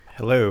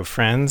Hello,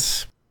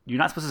 friends. You're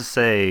not supposed to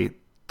say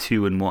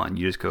 2 and 1.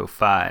 You just go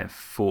 5,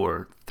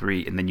 4,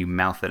 3, and then you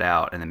mouth it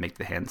out and then make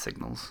the hand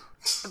signals.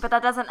 But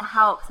that doesn't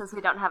help since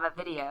we don't have a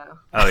video.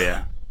 Oh,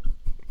 yeah.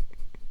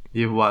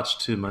 You've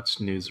watched too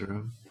much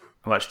Newsroom.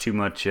 I watch too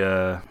much. I'm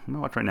going to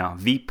watch right now.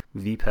 Veep.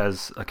 Veep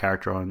has a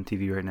character on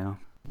TV right now.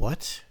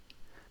 What?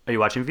 Are you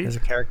watching Veep? There's a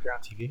character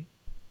on TV?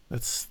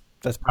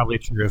 That's probably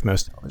true of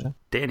most television.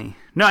 Danny.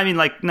 No, I mean,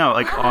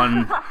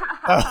 on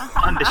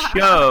on the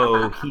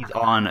show, he's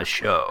on a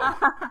show.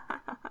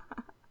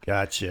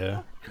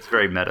 Gotcha. It's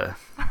very meta.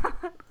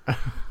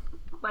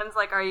 Len's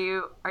like, are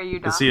you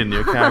done? Is he a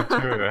new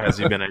character or has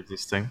he been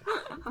existing?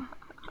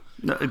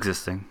 No,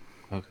 existing.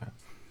 Okay.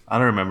 I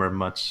don't remember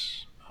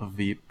much of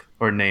Veep,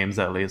 or names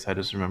at least. I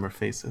just remember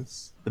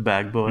faces. The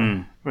bag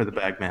boy, or the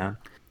bag man.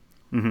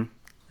 Mm-hmm.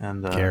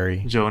 And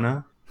Gary.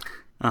 Jonah.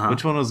 Uh-huh.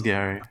 Which one was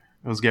Gary?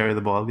 Was Gary the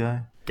bald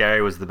guy?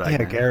 Gary was the bag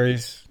man.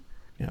 Gary's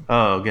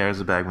Gary's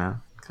the bag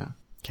man. Okay.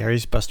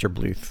 Gary's Buster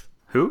Bluth.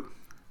 Who?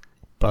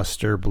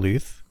 Buster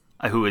Bluth.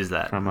 Who is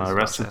that? From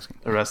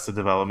Arrested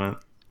Development.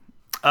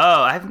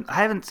 Oh,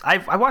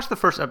 I watched the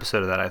first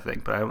episode of that, I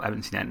think, but I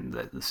haven't seen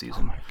the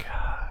season. Oh my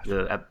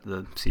god.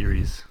 The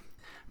series.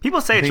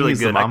 People say I it's think really he's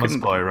good. the mama's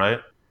boy, right?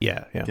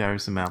 Yeah.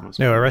 Gary's the mama's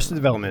boy. No, Arrested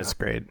Development is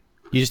great.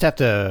 You just have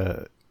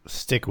to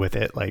stick with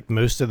it. Like,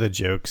 most of the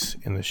jokes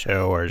in the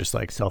show are just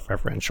like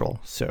self-referential.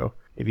 So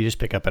if you just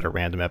pick up at a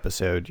random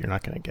episode, you're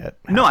not going to get.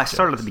 No, I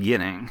started at the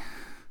beginning.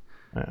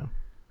 Oh.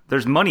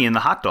 There's money in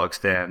the hot dog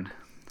stand.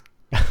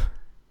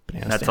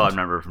 Banana That's stand. all I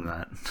remember from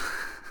that.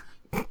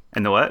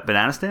 And the what?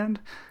 Banana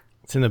stand?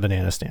 It's in the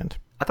banana stand.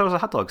 I thought it was a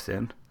hot dog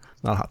stand.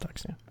 Not a hot dog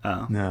stand.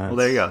 Oh. No, Well,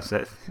 there you go.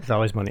 So There's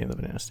always money in the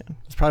banana stand.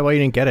 That's probably why you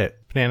didn't get it.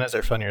 Bananas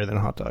are funnier than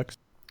hot dogs.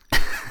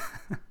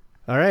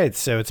 All right,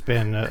 so it's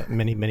been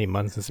many, many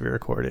months since we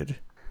recorded.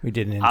 We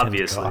didn't intend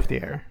Obviously. to go off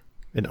the air.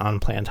 An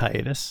unplanned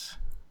hiatus.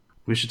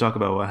 We should talk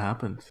about what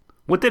happened.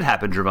 what did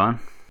happen, Javon?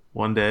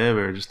 One day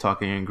we were just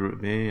talking in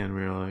Group Me and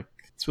we were like,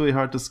 it's really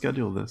hard to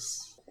schedule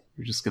this.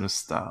 We're just going to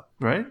stop,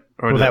 right?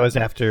 Or Well, that was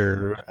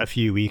after a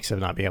few weeks of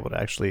not being able to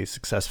actually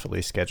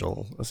successfully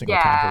schedule a single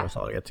time for us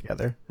all to get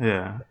together.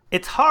 Yeah.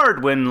 It's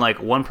hard when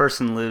one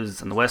person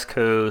lives on the West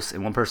Coast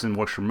and one person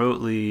works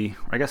remotely.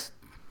 I guess,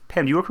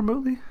 Pam, do you work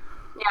remotely?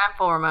 Yeah, I'm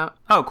full remote.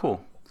 Oh,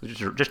 cool. So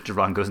just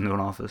Javon goes into an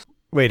office.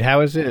 Wait,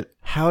 how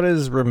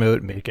does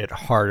remote make it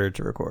harder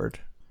to record?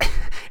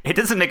 It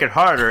doesn't make it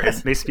harder.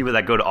 It makes people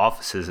that go to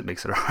offices, it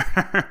makes it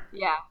harder.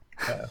 Yeah.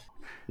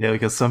 Yeah,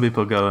 because some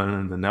people go in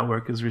and the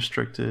network is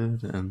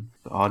restricted and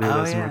the audio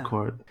doesn't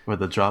record, or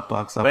the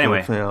Dropbox upload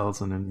anyway.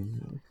 fails, and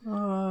then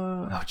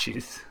Oh,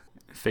 jeez.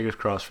 Fingers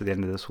crossed for the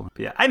end of this one.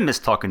 But yeah, I miss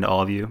talking to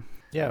all of you.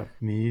 Yeah.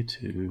 me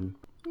too.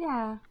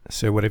 Yeah.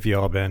 So what have you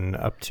all been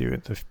up to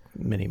at the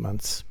many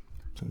months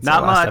since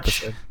Not the last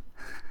much. episode?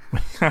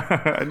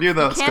 I knew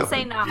that was Can't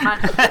say coming. not much.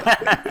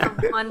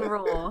 It's one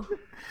rule.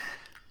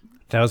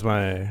 That was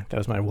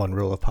my one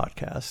rule of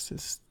podcast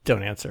is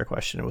don't answer a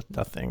question with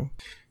nothing.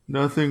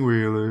 Nothing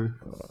really.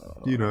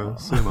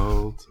 Same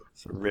old.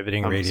 It's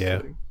riveting I'm just radio.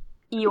 kidding.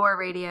 Eeyore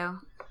radio.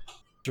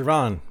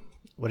 Javon,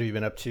 what have you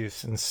been up to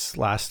since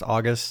last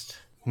August?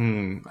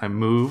 I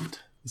moved.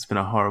 It's been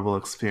a horrible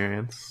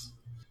experience.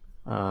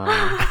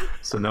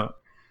 So no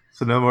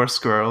more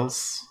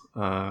squirrels.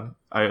 I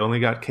only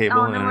got cable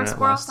Oh, and no more internet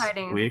squirrel last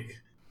sightings. week.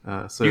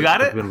 So You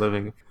got I've it? been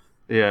living,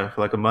 for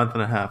like a month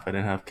and a half. I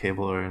didn't have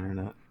cable or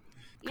internet.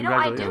 You know,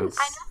 I know Congratulations.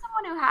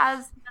 someone who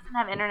doesn't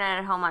have internet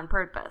at home on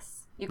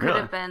purpose. You could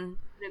Really? have been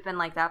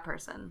like that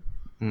person.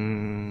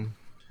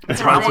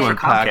 That's hard why I to work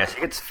for unpack.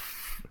 Comcast. It's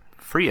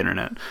free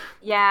internet.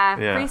 Yeah,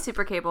 Yeah. free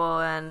super cable,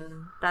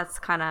 and that's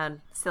kind of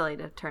silly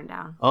to turn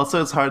down.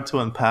 Also, it's hard to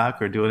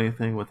unpack or do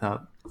anything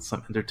without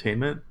some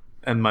entertainment.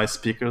 And my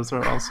speakers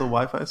are also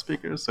Wi-Fi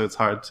speakers, so it's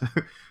hard to.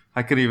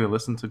 I could even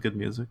listen to good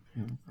music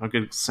or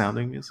good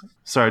sounding music.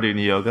 Started doing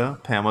yoga.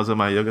 Pam was at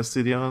my yoga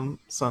studio on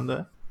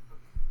Sunday.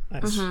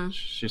 Nice.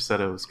 She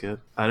said it was good.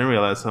 I didn't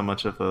realize how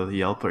much of a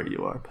Yelper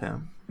you are,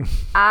 Pam.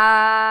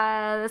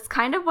 That's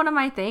kind of one of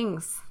my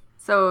things.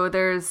 So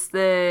there's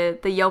the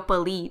Yelp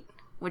Elite,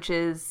 which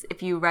is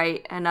if you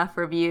write enough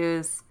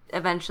reviews,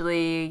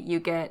 eventually you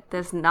get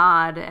this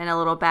nod and a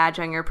little badge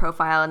on your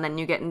profile, and then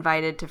you get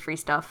invited to free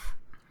stuff.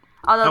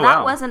 Although Oh, that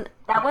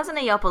wow. wasn't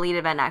a Yelp Elite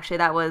event, actually.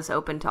 That was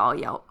open to all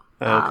Yelp.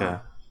 Okay.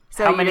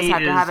 So How you just many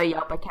have to is- have a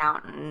Yelp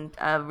account and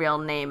a real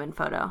name and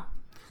photo.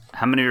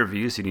 How many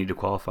reviews do you need to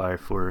qualify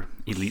for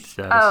elite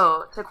status?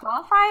 Oh, to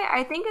qualify,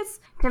 I think it's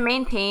to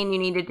maintain. You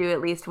need to do at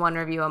least one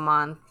review a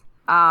month.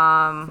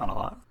 Not a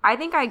lot. I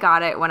think I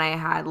got it when I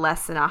had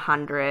less than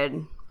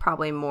 100,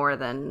 probably more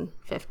than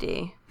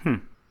 50.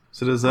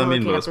 So does that I'm mean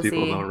looking up most to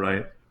people see. don't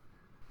write?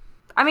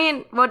 I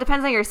mean, well, it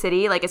depends on your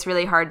city. Like, it's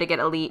really hard to get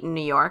elite in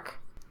New York.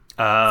 So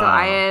So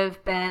I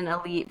have been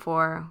elite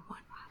for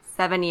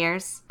 7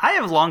 years. I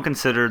have long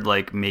considered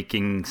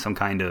making some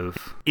kind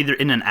of either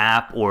in an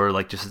app or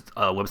just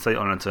a website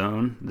on its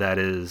own that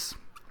is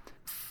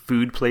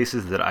food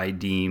places that I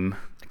deem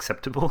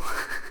acceptable.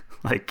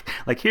 like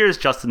here's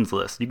Justin's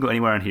list. You can go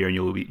anywhere on here and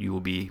you will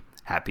be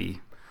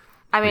happy.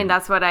 I mean,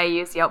 that's what I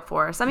use Yelp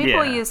for. Some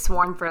people Yeah. use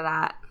Swarm for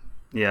that.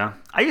 Yeah,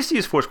 I used to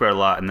use Foursquare a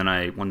lot, and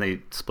then when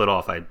they split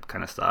off, I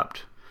kind of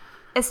stopped.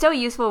 It's still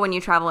useful when you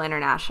travel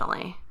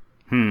internationally.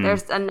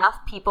 There's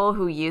enough people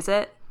who use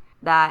it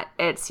that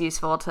it's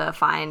useful to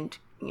find,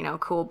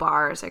 cool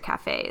bars or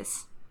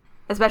cafes.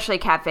 Especially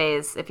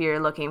cafes if you're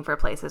looking for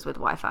places with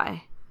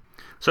Wi-Fi.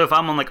 So if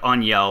I'm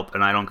on Yelp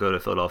and I don't go to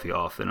Philadelphia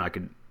often,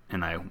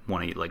 and I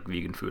want to eat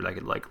vegan food, I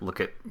could look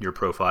at your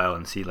profile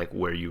and see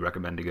where you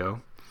recommend to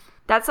go.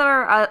 That's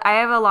where I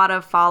have a lot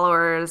of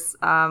followers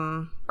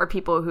or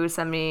people who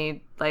send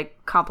me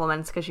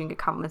compliments, because you can get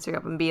compliments through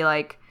Yelp, and be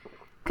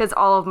because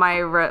all of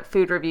my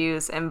food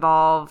reviews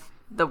involve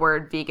the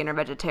word vegan or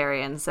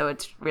vegetarian, so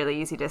it's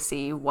really easy to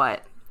see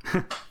what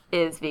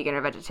is vegan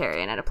or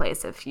vegetarian at a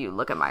place if you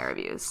look at my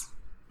reviews.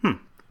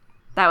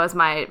 That was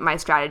my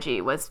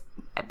strategy, was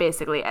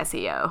basically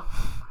SEO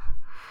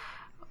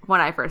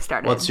when I first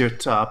started. What's your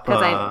top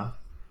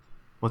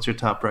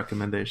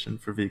recommendation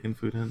for vegan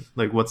food?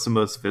 What's the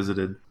most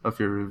visited of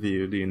your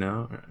review? Do you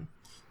know?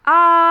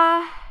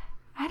 I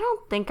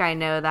don't think I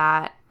know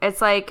that.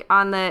 It's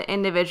on the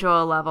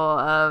individual level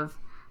of,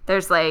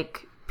 there's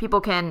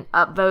people can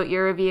upvote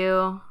your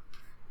review.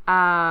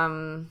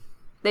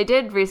 They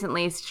did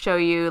recently show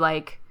you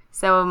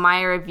so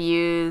my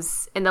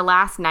reviews in the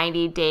last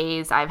 90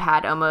 days, I've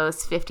had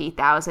almost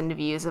 50,000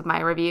 views of my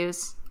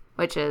reviews,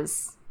 which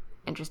is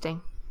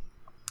interesting.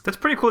 That's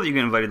pretty cool that you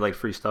get invited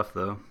free stuff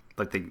though.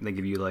 They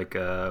give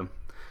you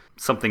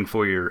something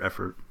for your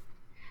effort.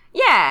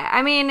 Yeah,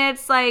 I mean,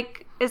 it's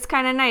it's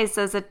kind of nice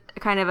as a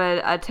kind of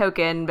a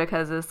token,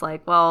 because it's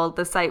well,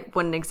 the site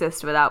wouldn't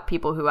exist without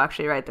people who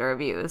actually write the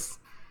reviews.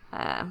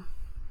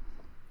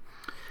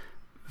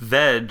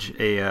 Veg,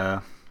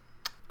 a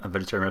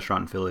vegetarian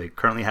restaurant in Philly,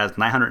 currently has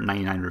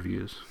 999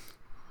 reviews.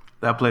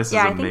 That place is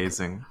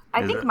amazing.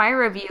 I think my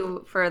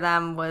review for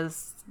them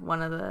was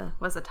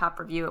was the top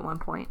review at one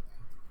point.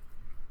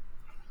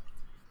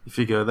 If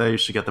you go there, you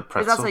should get the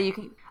pretzel. There's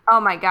also oh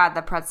my god,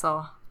 the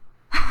pretzel.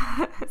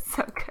 It's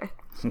so good.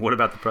 What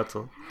about the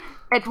pretzel?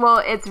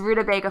 It's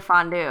rutabaga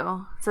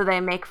fondue. So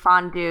they make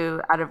fondue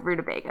out of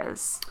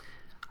rutabagas.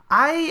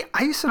 I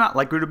used to not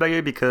like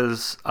rutabaga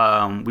because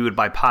we would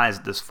buy pies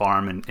at this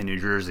farm in New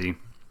Jersey,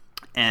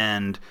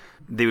 and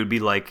they would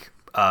be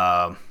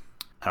I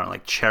don't know,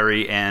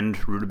 cherry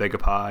and rutabaga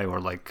pie,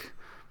 or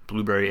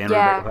blueberry and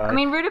rutabaga pie. I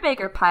mean,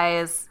 rutabaga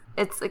pie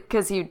it's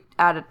because you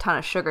add a ton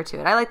of sugar to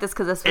it. I like this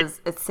because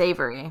it's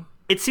savory.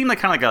 It seemed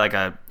kind of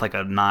like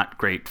a not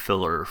great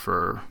filler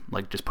for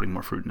just putting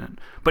more fruit in it.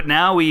 But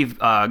now we've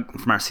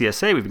from our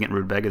CSA, we've been getting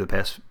rutabaga the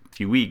past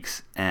few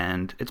weeks,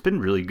 and it's been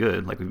really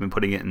good. We've been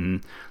putting it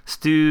in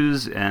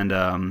stews, and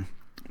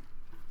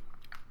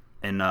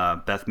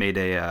Beth made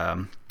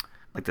a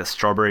the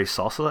strawberry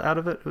salsa out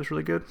of it. It was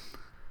really good.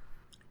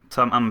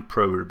 So I'm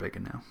pro rutabaga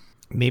now.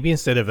 Maybe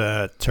instead of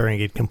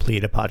Turing It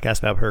Complete, a podcast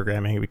about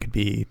programming, we could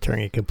be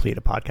Turing It Complete,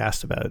 a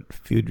podcast about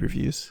food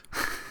reviews.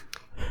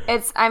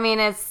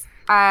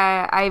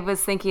 I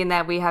was thinking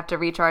that we have to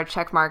reach our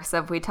check marks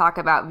if we talk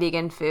about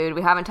vegan food.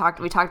 We talked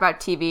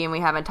about TV, and we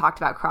haven't talked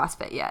about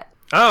CrossFit yet.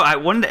 Oh, I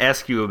wanted to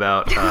ask you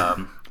about.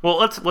 Well,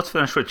 let's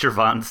finish with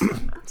Javon's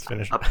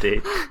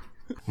update.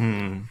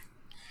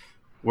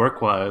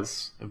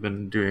 Work-wise, I've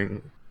been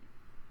doing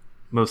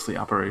mostly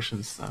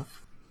operations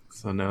stuff,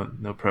 so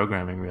no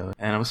programming really.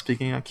 And I'm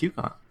speaking at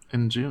QCon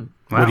in June.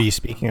 Wow. What are you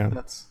speaking on?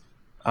 That's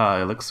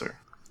Elixir,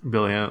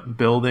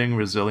 building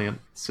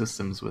resilient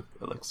systems with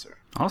Elixir.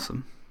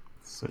 Awesome.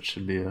 So it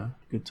should be a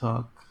good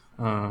talk.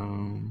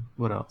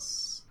 What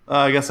else?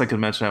 I guess I could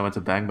mention I went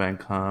to Bang Bang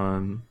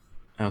Con.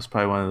 It was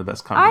probably one of the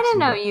best I didn't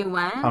know you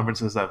went.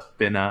 Conferences I've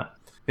been at.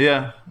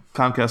 Yeah,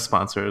 Comcast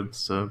sponsored,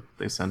 so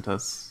they sent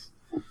us.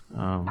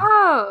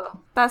 Oh,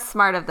 that's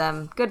smart of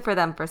them. Good for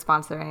them for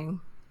sponsoring.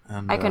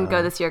 And, I couldn't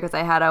go this year because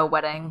I had a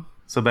wedding.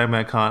 So Bang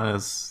Bang Con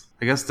is,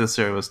 I guess this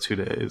year was 2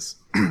 days,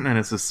 and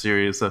it's a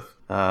series of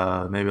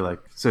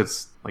so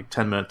it's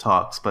 10-minute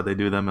talks, but they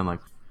do them in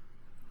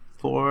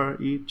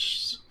 4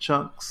 each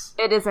chunks.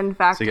 It is in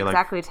fact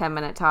exactly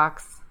 10-minute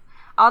talks.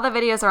 All the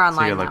videos are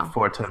online now. So you get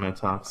 4 10-minute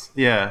talks.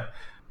 Yeah,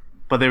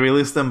 but they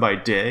release them by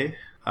day,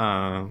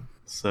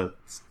 so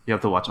you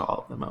have to watch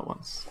all of them at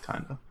once,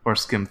 kind of, or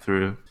skim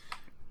through.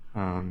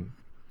 The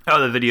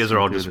videos are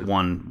all just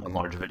one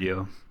large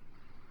video.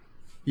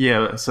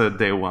 Yeah, so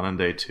day 1 and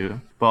day 2.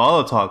 But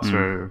all the talks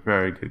were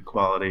very good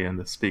quality, and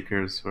the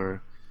speakers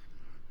were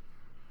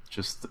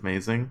just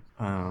amazing.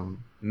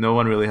 No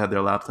one really had their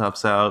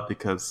laptops out,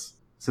 because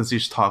since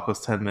each talk was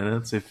 10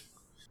 minutes, if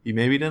you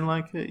maybe didn't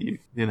like it, you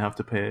didn't have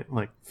to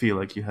feel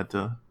like you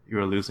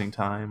were losing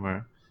time,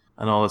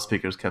 and all the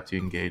speakers kept you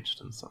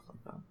engaged and stuff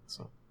like that.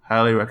 So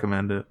highly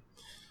recommend it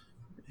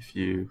if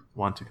you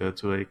want to go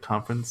to a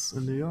conference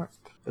in New York.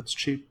 That's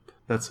cheap.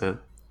 That's it.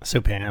 So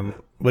Pam,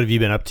 what have you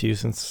been up to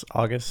since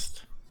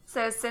August?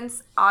 So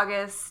since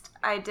August,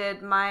 I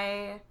did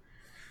my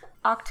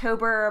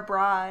October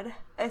abroad.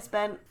 I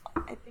spent,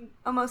 I think,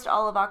 almost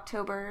all of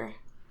October.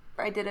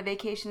 I did a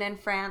vacation in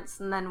France,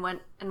 and then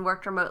went and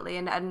worked remotely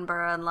in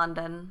Edinburgh and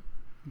London.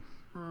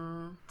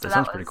 That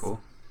sounds pretty cool.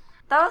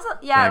 That was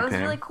it was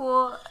campaign. really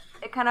cool.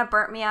 It kind of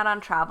burnt me out on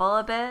travel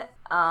a bit.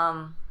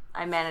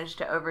 I managed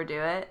to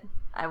overdo it.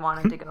 I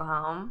wanted to go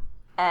home,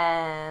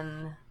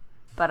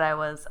 but I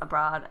was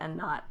abroad and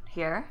not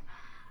here.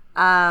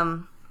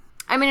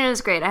 I mean, it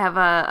was great. I have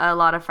a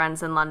lot of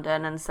friends in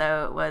London, and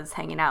so it was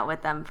hanging out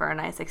with them for a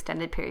nice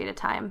extended period of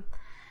time,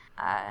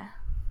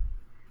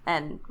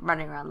 and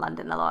running around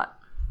London a lot.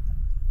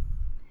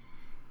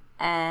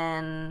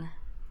 And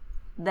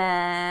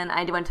then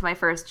I went to my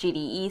first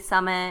GDE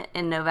summit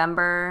in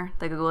November,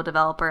 the Google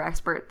Developer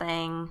Expert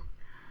thing.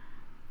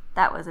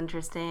 That was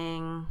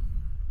interesting.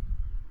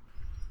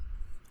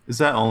 Is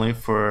that only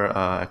for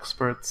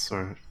experts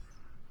or?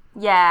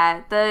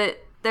 Yeah,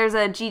 there's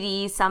a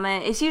GDE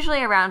summit. It's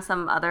usually around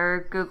some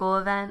other Google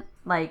event.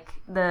 Like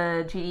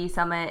the GDE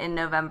summit in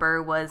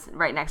November was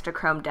right next to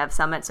Chrome Dev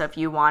Summit, so if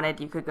you wanted,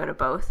 you could go to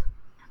both.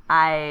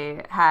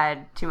 I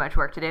had too much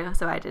work to do,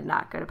 so I did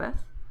not go to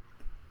both.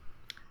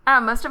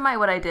 Most of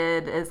what I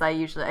did is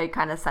I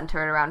kind of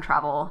centered around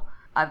travel.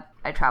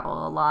 I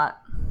travel a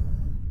lot.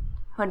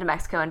 Went to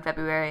Mexico in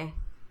February.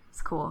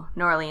 It's cool.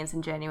 New Orleans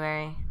in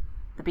January.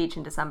 The beach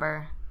in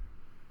December.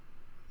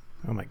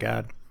 Oh my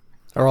God.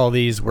 Are all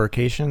these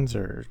workations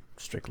or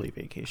strictly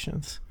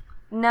vacations?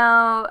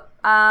 No,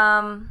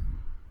 a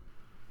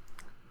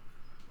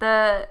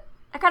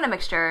kind of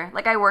mixture.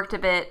 Like I worked a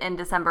bit in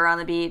December on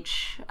the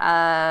beach.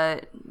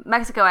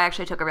 Mexico, I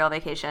actually took a real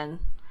vacation.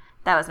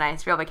 That was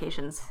nice. Real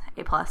vacations,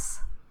 A+.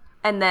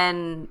 And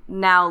then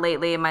now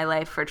lately in my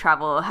life for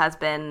travel has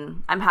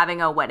been, I'm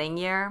having a wedding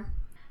year.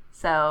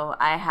 So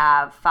I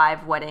have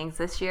 5 weddings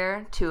this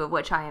year, 2 of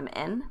which I am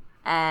in.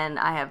 And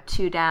I have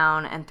 2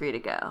 down and 3 to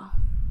go.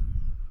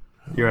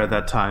 You're at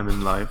that time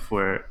in life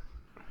where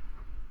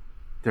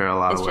there are a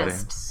lot It's of just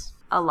weddings.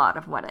 a lot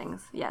of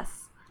weddings,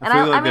 yes. I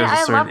feel like there's a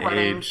love certain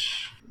weddings.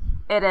 age.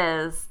 It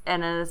is,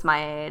 and it is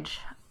my age.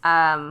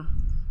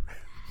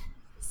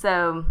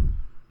 So,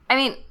 I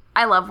mean,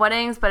 I love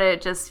weddings, but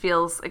it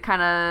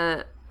kind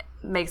of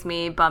makes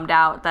me bummed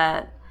out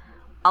that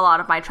a lot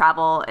of my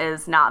travel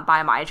is not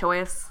by my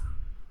choice,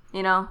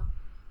 you know?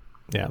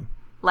 Yeah.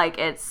 Like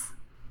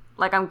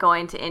I'm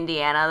going to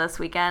Indiana this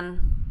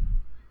weekend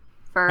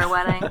for a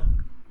wedding.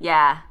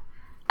 Yeah.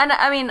 And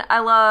I mean, I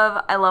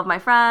love my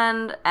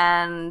friend,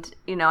 and,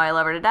 you know, I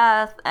love her to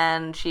death,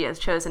 and she has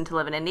chosen to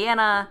live in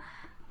Indiana,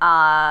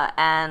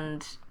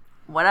 and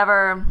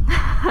whatever,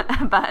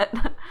 but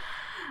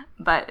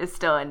it's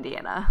still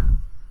Indiana.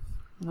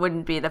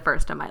 Wouldn't be the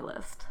first on my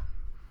list.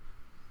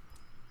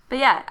 But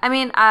yeah, I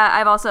mean,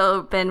 I've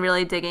also been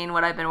really digging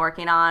what I've been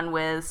working on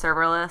with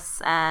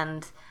serverless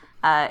and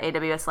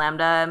AWS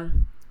Lambda.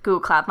 Google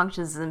Cloud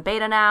Functions is in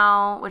beta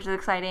now, which is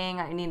exciting.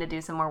 I need to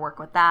do some more work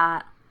with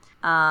that.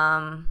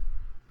 I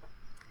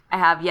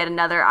have yet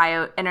another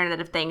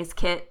Internet of Things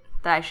kit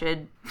that I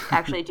should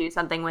actually do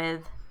something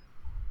with.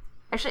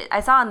 Actually, I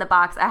saw in the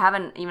box. I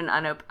haven't even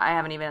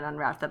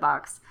unwrapped the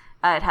box.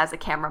 It has a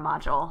camera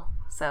module.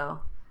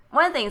 So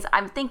one of the things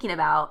I'm thinking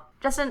about,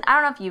 Justin, I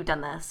don't know if you've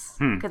done this,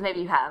 because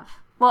maybe you have.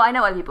 Well, I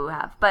know other people who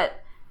have,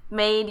 but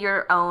made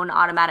your own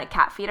automatic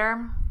cat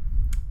feeder,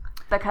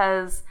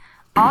 because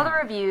all the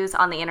reviews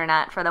on the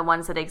internet for the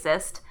ones that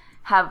exist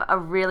have a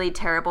really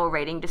terrible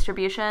rating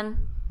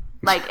distribution.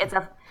 Like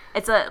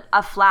it's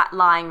a flat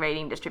line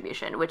rating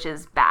distribution, which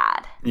is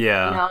bad.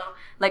 Yeah. You know,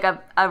 like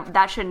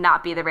that should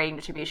not be the rating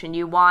distribution.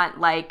 You want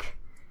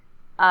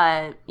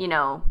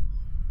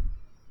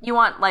you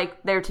want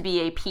like there to be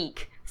a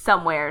peak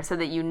somewhere so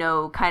that you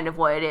know kind of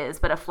what it is,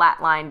 but a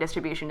flat line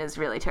distribution is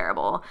really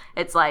terrible.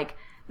 It's like,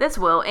 this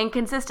will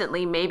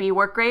inconsistently maybe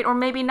work great or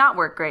maybe not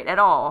work great at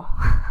all.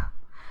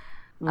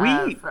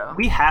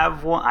 We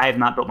have one. I have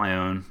not built my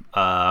own.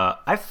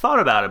 I've thought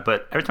about it,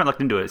 but every time I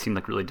looked into it, it seemed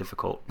like really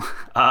difficult.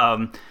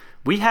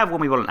 We have one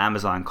we bought on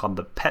Amazon called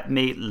the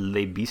PetMate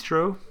Le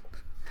Bistro.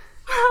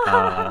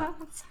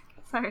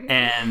 Sorry.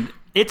 And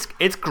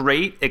it's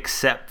great,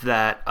 except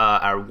that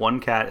our one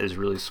cat is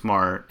really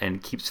smart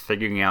and keeps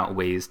figuring out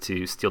ways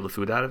to steal the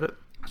food out of it.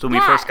 So when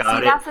we first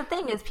got it, that's the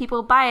thing, is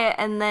people buy it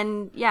and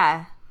then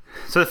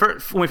So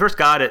when we first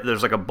got it,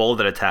 there's like a bowl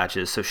that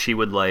attaches. So she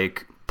would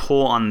like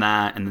pull on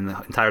that, and then the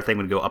entire thing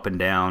would go up and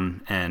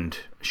down and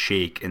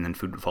shake, and then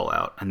food would fall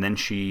out. And then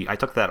I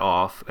took that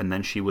off, and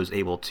then she was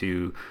able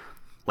to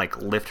like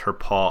lift her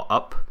paw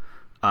up.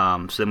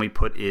 So then we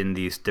put in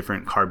these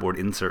different cardboard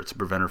inserts to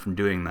prevent her from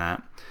doing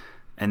that.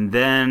 And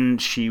then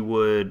she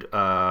would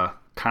kind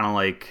of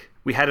like,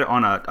 we had it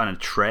on a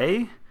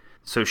tray,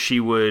 so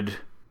she would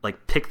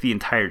like pick the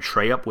entire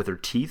tray up with her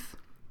teeth,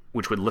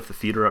 which would lift the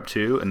feeder up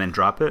too, and then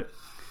drop it.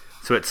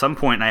 So at some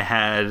point I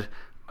had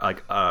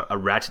like a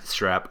ratchet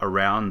strap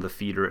around the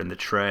feeder and the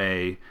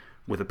tray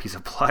with a piece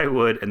of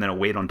plywood and then a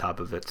weight on top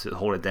of it to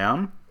hold it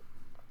down.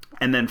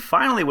 And then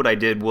finally what I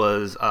did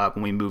was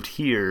when we moved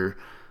here,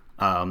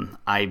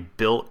 I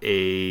built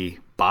a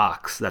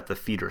box that the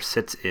feeder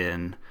sits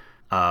in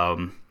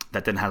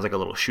that then has like a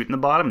little chute in the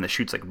bottom, and the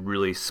chute's like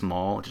really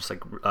small, just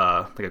like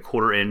a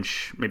 1/4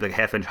 inch, maybe like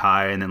a 1/2 inch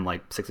high, and then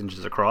like 6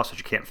 inches across, so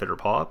she can't fit her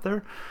paw up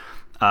there.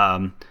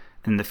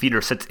 and the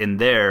feeder sits in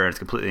there. And it's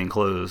completely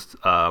enclosed,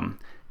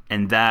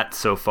 and that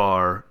so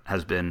far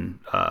has been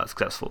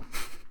successful.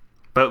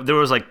 But there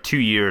was like 2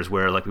 years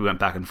where like we went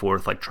back and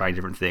forth, like trying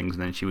different things,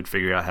 and then she would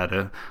figure out how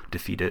to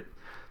defeat it.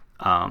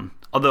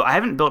 Although I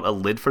haven't built a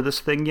lid for this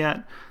thing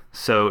yet,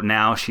 so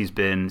now she's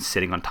been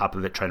sitting on top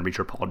of it, trying to reach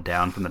her paw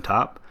down from the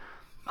top.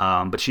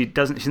 But she's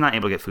not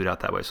able to get food out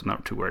that way, so I'm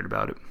not too worried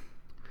about it.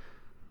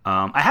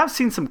 I have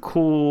seen some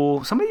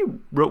cool. Somebody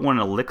wrote one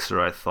in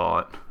Elixir, I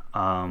thought.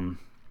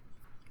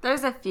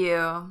 There's a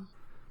few.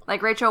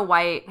 Like Rachel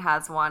White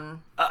has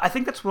one. I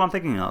think that's what I'm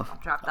thinking of. I'll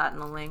drop that in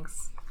the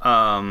links.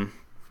 So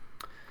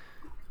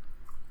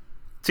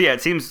yeah,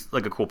 it seems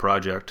like a cool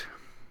project.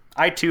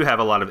 I too have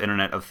a lot of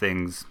Internet of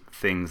Things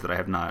that I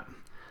have not.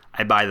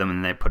 I buy them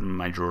and I put them in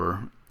my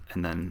drawer,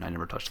 and then I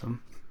never touch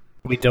them.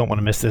 We don't want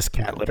to miss this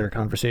cat litter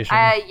conversation.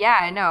 Yeah,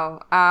 I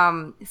know.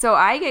 So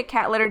I get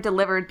cat litter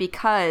delivered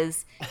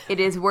because it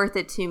is worth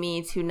it to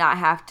me to not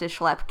have to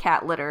schlep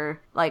cat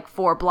litter like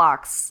 4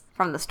 blocks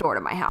from the store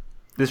to my house.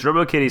 This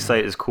RoboKitty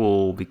site is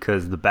cool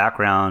because the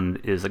background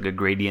is like a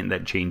gradient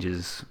that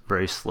changes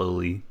very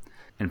slowly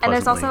and pleasantly. And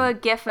there's also a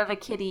GIF of a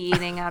kitty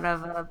eating out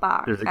of a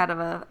box, out of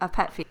a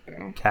pet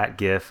feeder. Cat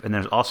GIF, and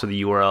there's also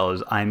the URL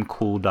is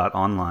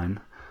imcool.online.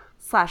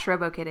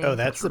 /RoboKitty. Oh,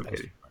 that's the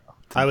best.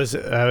 I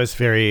was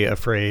very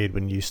afraid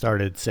when you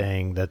started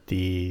saying that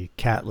the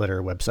cat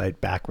litter website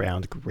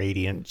background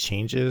gradient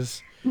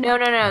changes. No.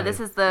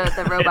 This is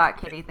the robot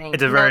kitty thing.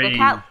 It's a very... the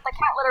cat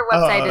litter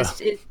website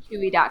is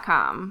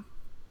chewy.com.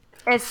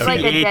 It's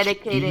like a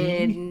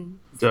dedicated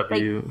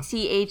W. like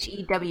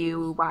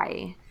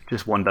CHEWY.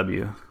 Just one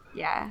W.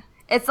 Yeah.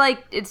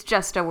 It's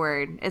just a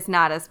word. It's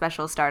not a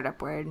special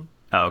startup word.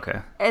 Oh,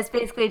 okay. It's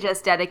basically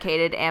just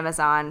dedicated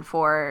Amazon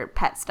for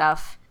pet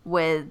stuff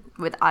with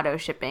auto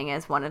shipping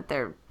as one of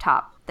their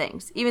top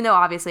things. Even though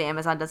obviously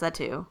Amazon does that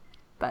too.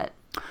 But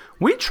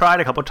we tried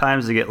a couple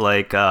times to get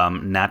like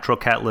natural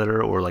cat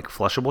litter or like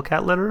flushable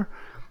cat litter.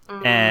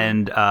 Mm-hmm.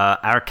 And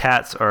our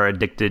cats are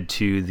addicted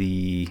to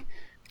the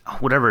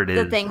whatever it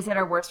is. The things that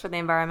are worse for the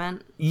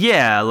environment.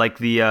 Yeah, like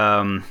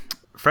the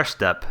Fresh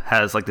Step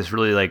has like this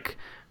really like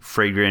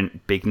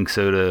fragrant baking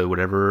soda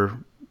whatever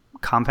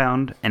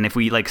compound, and if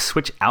we like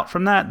switch out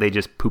from that, they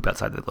just poop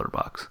outside the litter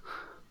box.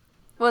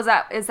 Well,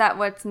 is that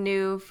what's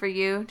new for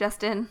you,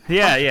 Justin?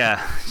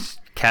 Yeah.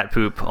 Cat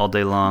poop all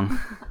day long,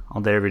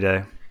 all day every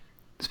day.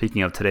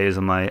 Speaking of, today is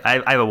on my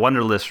I have a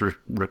Wunderlist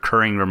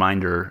recurring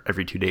reminder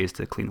every 2 days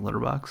to clean the litter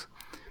box.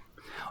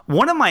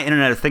 One of my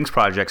Internet of Things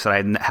projects that I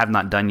have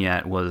not done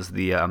yet was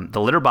the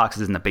litter box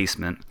is in the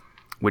basement,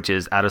 which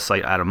is out of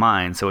sight, out of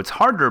mind. So it's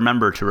hard to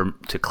remember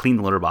to clean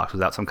the litter box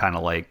without some kind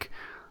of like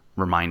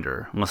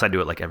reminder, unless I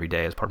do it like every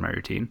day as part of my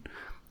routine.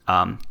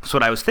 So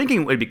what I was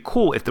thinking would be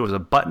cool if there was a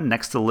button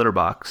next to the litter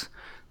box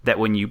that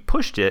when you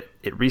pushed it,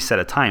 it reset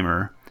a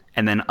timer.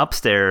 And then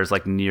upstairs,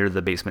 like near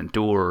the basement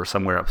door or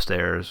somewhere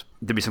upstairs,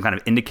 there'd be some kind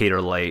of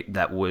indicator light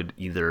that would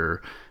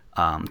either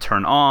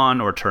turn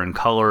on or turn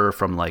color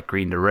from like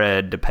green to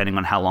red, depending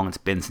on how long it's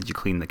been since you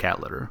cleaned the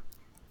cat litter.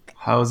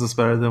 How is this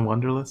better than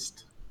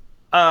Wunderlist?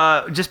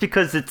 Just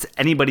because it's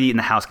anybody in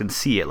the house can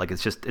see it. Like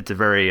it's a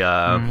very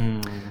I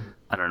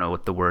don't know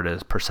what the word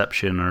is,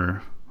 perception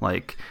or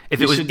like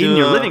if it was in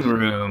your living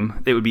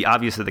room, it would be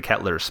obvious that the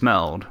cat litter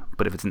smelled.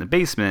 But if it's in the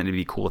basement, it'd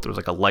be cool if there was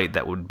like a light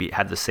that would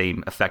had the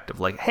same effect of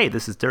like, hey,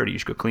 this is dirty, you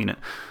should go clean it.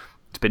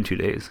 It's been 2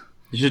 days.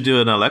 You should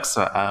do an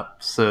Alexa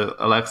app so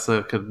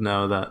Alexa could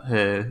know that,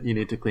 hey, you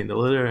need to clean the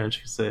litter, and she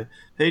could say,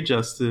 hey,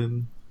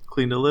 Justin,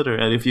 clean the litter.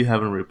 And if you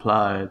haven't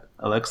replied,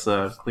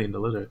 Alexa, clean the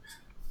litter.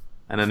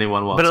 And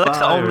anyone walks by. But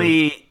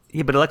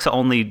Alexa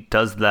only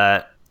does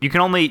that. You can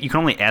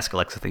only ask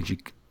Alexa things.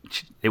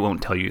 It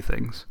won't tell you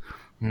things.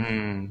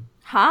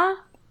 Huh?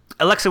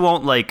 Alexa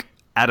won't like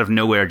out of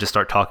nowhere just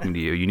start talking to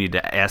you. You need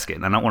to ask it,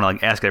 and I don't want to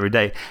like ask it every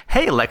day.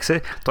 Hey Alexa,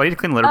 do I need to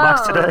clean the litter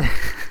box today?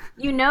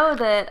 You know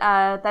that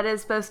that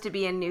is supposed to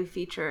be a new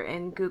feature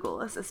in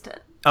Google Assistant.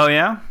 Oh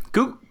yeah,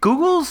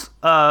 Google's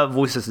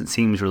voice assistant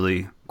seems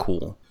really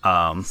cool.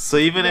 So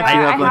even if you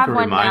have like a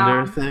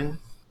reminder thing,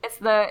 it's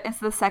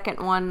the second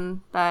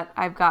one that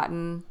I've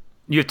gotten.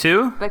 You have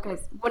two? Because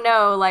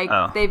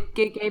they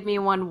gave me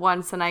one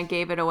once and I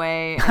gave it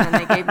away, and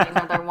then they gave me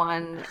another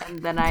one,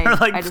 and then I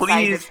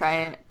decided to try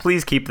it.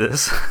 Please keep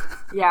this.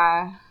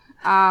 Yeah.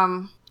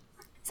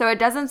 So it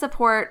doesn't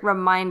support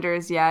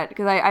reminders yet,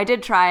 because I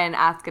did try and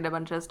ask it a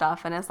bunch of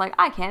stuff, and it's like,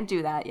 I can't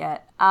do that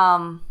yet.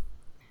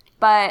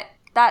 But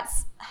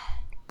that's...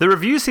 The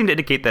reviews seem to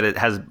indicate that it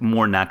has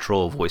more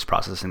natural voice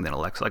processing than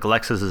Alexa. Like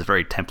Alexa's is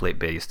very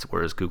template-based,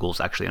 whereas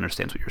Google's actually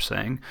understands what you're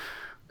saying.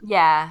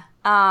 Yeah.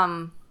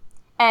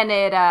 And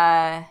it,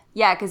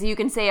 because you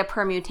can say a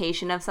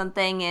permutation of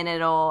something, and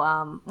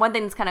it'll, one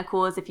thing that's kind of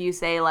cool is if you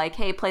say, like,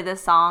 hey, play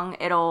this song,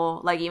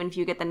 it'll, like, even if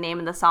you get the name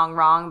of the song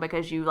wrong,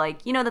 because you,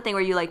 like, you know the thing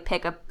where you, like,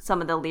 pick up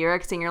some of the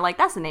lyrics, and you're like,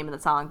 that's the name of the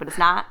song, but it's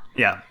not?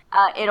 Yeah.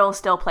 It'll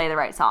still play the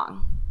right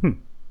song.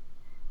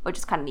 Which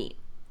is kind of neat.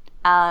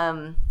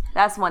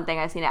 That's one thing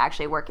I've seen it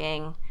actually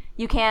working.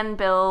 You can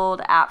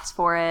build apps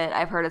for it.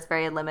 I've heard it's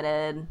very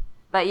limited.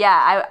 But,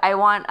 yeah, I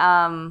want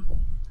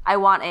I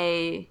want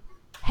a,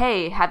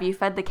 hey, have you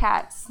fed the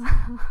cats?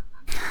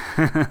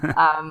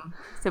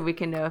 So we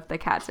can know if the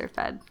cats are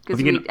fed.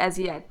 Because we, as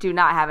yet, do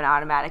not have an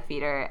automatic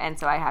feeder, and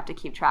so I have to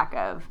keep track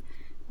of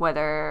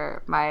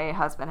whether my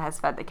husband has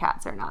fed the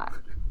cats or not.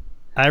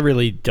 I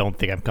really don't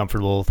think I'm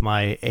comfortable with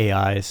my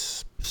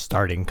AIs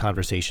starting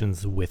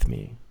conversations with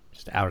me,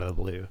 just out of the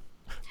blue.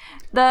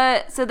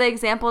 So the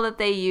example that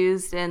they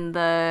used in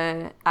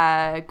the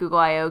Google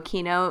I/O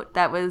keynote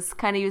that was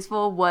kind of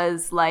useful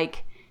was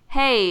like,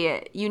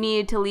 hey, you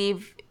need to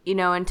leave,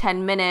 in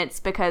 10 minutes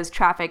because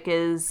traffic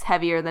is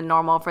heavier than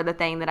normal for the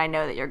thing that I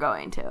know that you're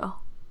going to.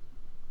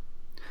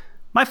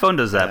 My phone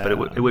does that, but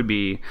it would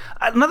be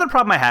another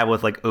problem I have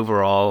with like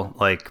overall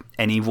like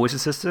any voice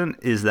assistant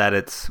is that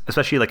it's,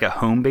 especially like a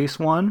home-based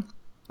one,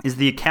 is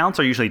the accounts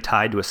are usually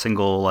tied to a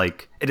single,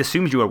 like it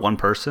assumes you are one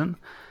person.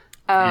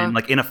 And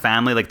like in a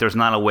family, like there's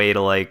not a way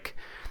to like.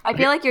 I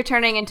feel like you're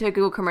turning into a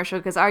Google commercial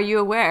because are you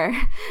aware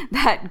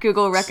that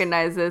Google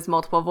recognizes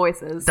multiple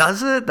voices?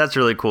 Does it? That's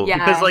really cool. Yeah,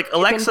 because like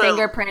Alexa, it can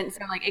fingerprint,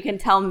 so like it can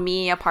tell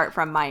me apart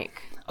from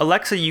Mike.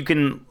 Alexa, you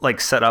can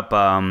like set up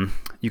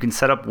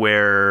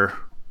where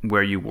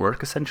you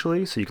work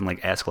essentially, so you can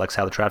like ask Alexa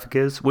how the traffic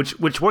is,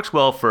 which works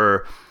well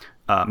for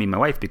me and my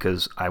wife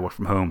because I work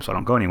from home, so I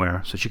don't go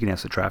anywhere, so she can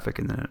ask the traffic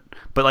and then.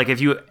 But like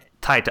if you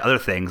tie it to other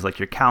things like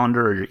your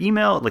calendar or your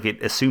email, like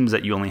it assumes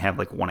that you only have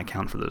like one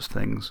account for those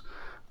things.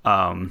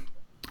 I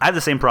have the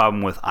same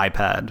problem with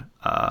iPad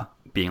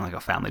being like a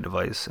family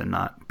device and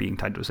not being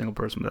tied to a single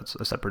person. But that's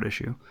a separate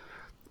issue.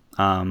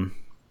 I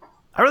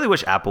really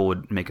wish Apple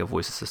would make a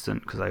voice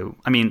assistant because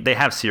I mean they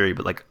have Siri,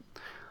 but like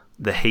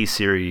the Hey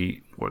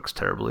Siri works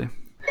terribly.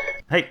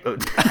 Hey,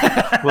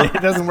 well,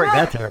 it doesn't work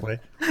that terribly.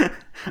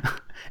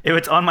 If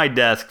it's on my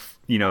desk,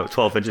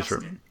 12 inches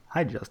from.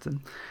 Hi,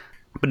 Justin.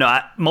 But no,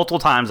 multiple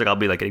times like I'll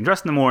be like getting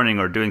dressed in the morning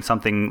or doing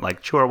something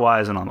like chore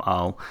wise, and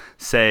I'll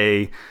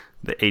say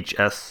the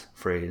HS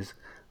phrase,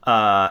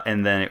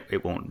 and then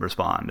it won't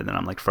respond, and then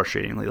I'm like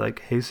frustratingly like,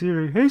 "Hey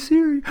Siri, hey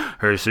Siri,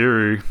 hey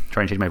Siri,"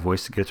 trying to change my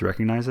voice to get it to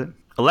recognize it.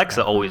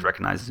 Alexa always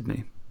recognizes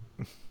me.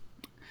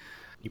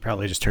 You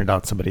probably just turned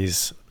on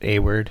somebody's A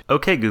word.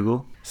 Okay,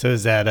 Google. So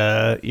is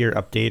that your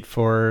update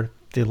for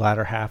the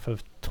latter half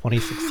of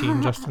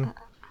 2016, Justin?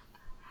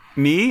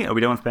 Me? Are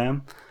we done with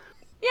spam?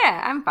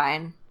 Yeah, I'm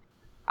fine.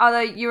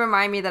 Although you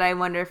remind me that I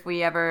wonder if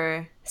we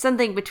ever,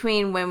 something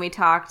between when we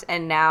talked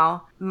and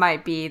now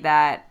might be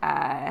that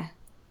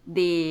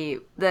the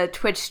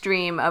Twitch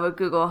stream of a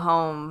Google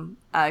Home,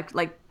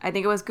 like I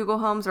think it was Google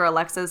Homes or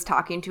Alexa's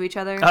talking to each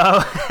other.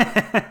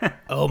 Oh,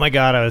 oh my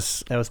God,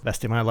 that was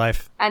best day of my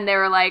life. And they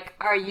were like,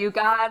 "Are you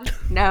God?"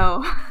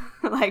 No,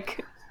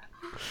 like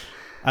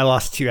I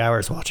lost 2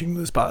 hours watching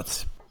those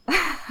bots.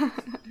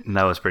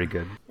 that was pretty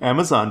good.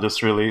 Amazon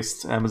just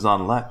released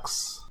Amazon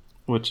Lex,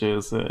 which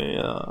is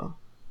a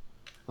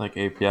like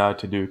API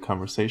to do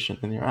conversation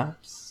in your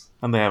apps,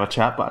 and they have a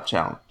chatbot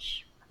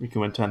challenge. You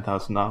can win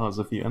 $10,000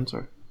 if you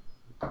enter.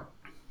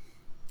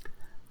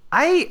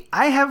 I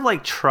have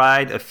like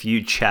tried a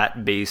few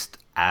chat-based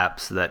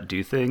apps that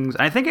do things,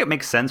 and I think it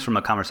makes sense from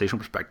a conversational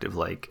perspective.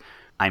 Like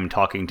I'm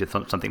talking to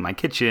something in my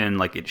kitchen,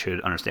 like it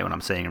should understand what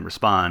I'm saying and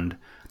respond.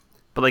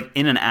 But like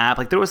in an app,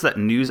 like there was that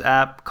news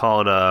app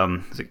called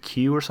is it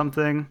Q or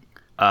something?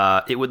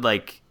 It was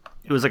like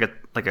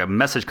a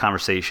message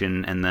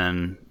conversation, and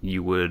then it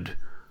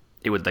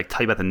would like tell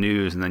you about the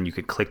news, and then you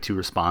could click 2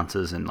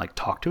 responses and like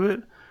talk to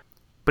it.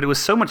 But it was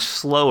so much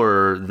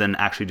slower than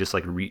actually just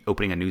like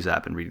opening a news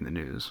app and reading the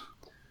news.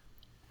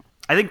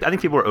 I think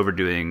people are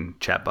overdoing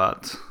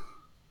chatbots.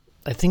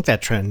 I think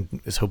that trend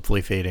is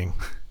hopefully fading.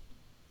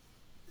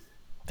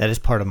 That is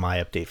part of my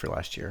update for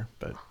last year,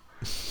 but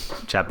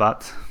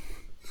Chatbots?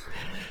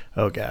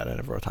 Oh God, I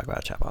never want to talk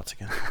about chatbots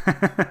again.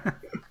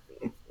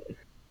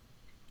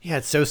 Yeah,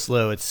 it's so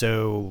slow. It's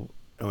so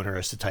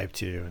onerous to type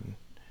to, and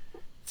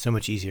it's so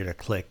much easier to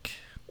click.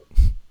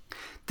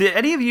 Did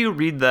any of you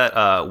read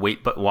that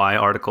Wait But Why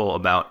article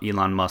about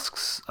Elon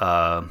Musk's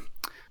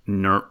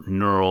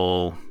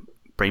neural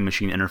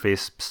brain-machine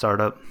interface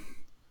startup?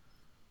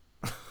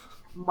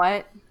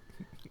 what?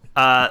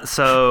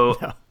 So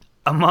No.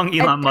 Among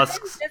Elon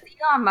Musk's... Does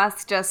Elon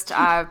Musk just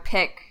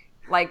pick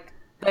like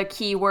the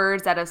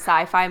keywords out of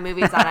sci-fi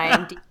movies on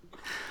IMDb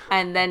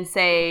and then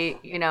say,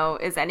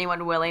 is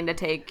anyone willing to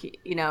take,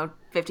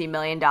 $50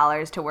 million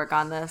to work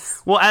on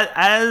this? Well,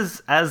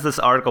 as this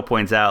article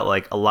points out,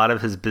 like a lot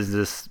of his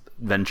business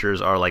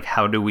ventures are like,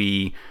 how do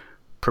we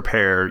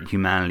prepare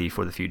humanity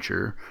for the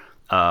future?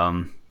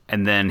 And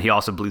then he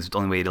also believes the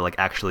only way to like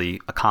actually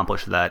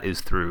accomplish that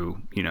is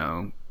through,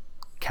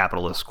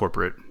 capitalist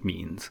corporate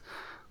means.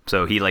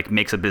 So he like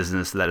makes a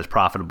business that is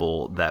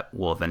profitable that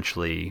will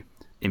eventually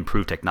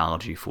improve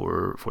technology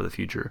for the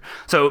future.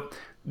 So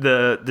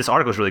this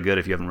article is really good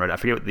if you haven't read it. I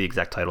forget what the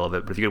exact title of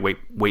it, but if you go to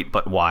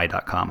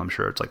waitbutwhy.com, I'm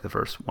sure it's like the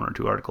first 1 or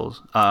 2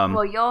 articles.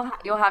 Well, you'll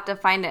have to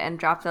find it and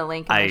drop the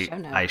link in the show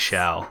notes. I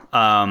shall.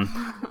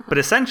 But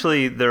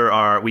essentially,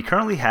 we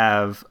currently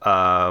have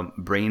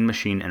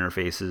brain-machine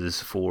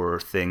interfaces for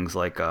things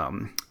like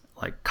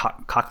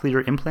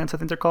cochlear implants, I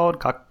think they're called,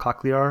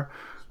 cochlear.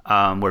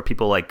 where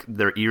people like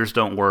their ears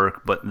don't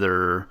work, but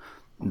their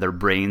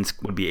brains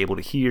would be able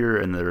to hear,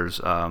 and there's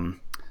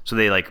so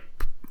they like,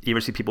 you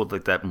ever see people with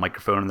like that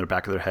microphone in their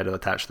back of their head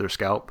attached to their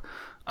scalp?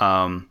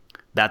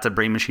 That's a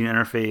brain machine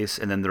interface,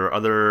 and then there are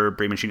other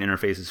brain machine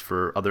interfaces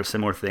for other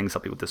similar things,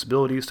 help people with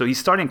disabilities. So he's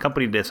starting a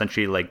company to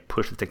essentially like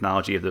push the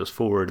technology of those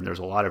forward, and there's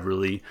a lot of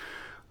really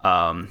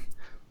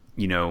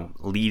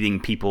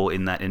leading people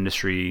in that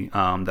industry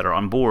that are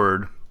on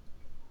board.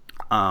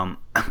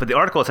 But the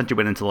article essentially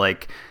went into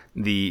like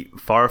the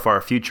far, far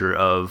future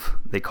of,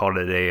 they called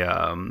it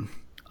a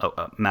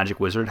magic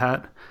wizard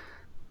hat,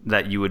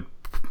 that you would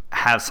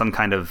have some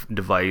kind of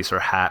device or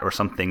hat or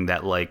something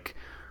that like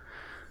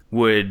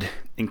would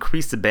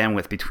increase the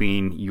bandwidth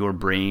between your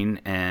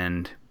brain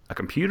and a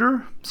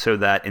computer, so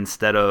that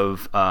instead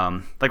of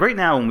like right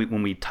now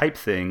when we type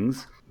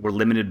things, we're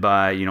limited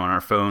by, on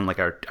our phone, like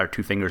our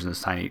 2 fingers in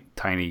this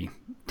tiny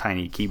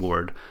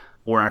keyboard,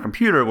 or on our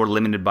computer we're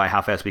limited by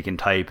how fast we can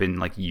type and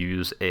like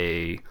use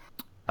an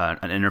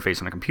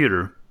interface on a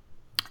computer.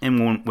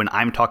 And when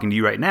I'm talking to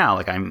you right now,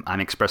 like I'm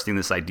expressing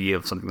this idea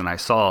of something that I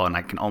saw, and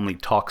I can only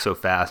talk so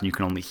fast, and you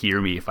can only hear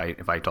me if I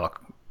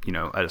talk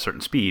at a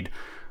certain speed.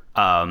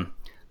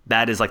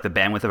 That is like the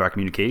bandwidth of our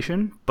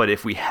communication. But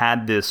if we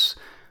had this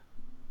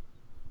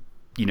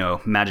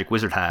magic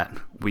wizard hat,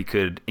 we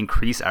could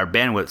increase our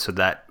bandwidth so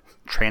that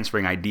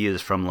transferring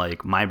ideas from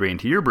like my brain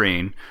to your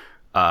brain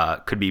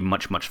could be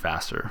much, much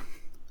faster.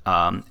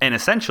 And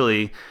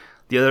essentially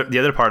the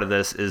other part of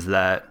this is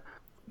that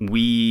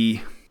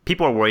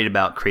people are worried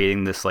about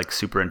creating this like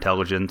super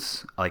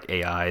intelligence, like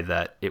AI,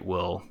 that it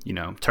will,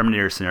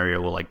 Terminator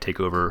scenario will like take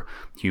over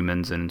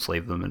humans and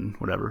enslave them and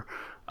whatever.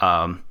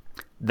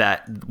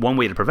 That one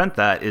way to prevent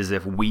that is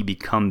if we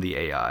become the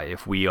AI,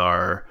 if we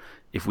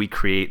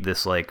create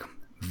this like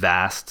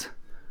vast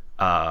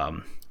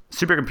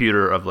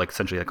supercomputer of like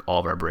essentially like all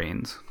of our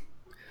brains.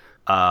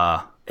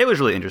 It was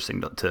really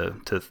interesting to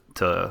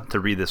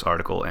read this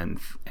article and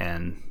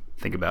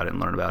think about it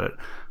and learn about it.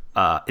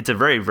 It's a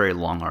very, very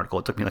long article.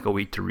 It took me like a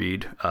week to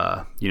read,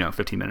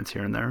 15 minutes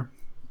here and there.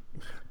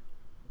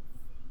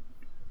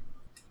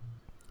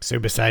 So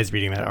besides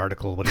reading that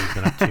article, what have you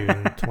been up to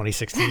in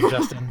 2016,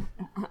 Justin?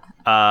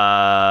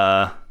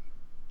 Not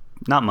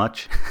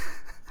much.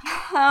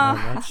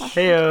 Not much.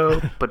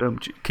 Heyo. But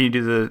can you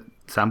do the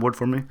soundboard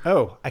for me?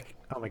 Oh my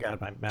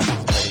God, my mouse is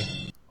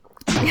ready.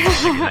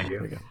 Thank you.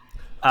 There we go.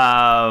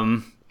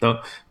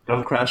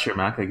 Don't crash your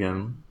Mac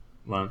again,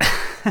 Lon.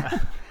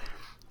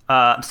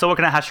 I'm still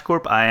working at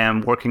HashiCorp. I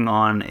am working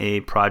on a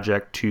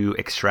project to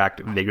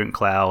extract Vagrant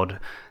Cloud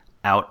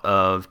out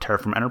of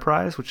Terraform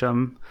Enterprise, which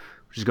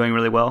is going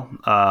really well.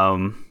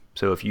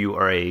 So if you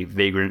are a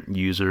Vagrant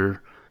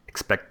user,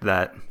 expect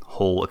that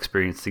whole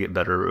experience to get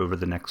better over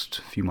the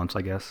next few months,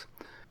 I guess.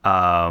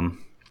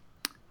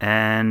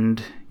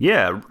 And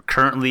yeah,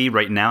 currently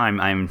right now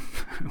I'm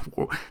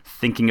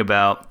thinking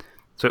about.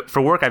 So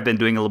for work, I've been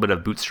doing a little bit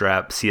of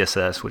Bootstrap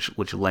CSS,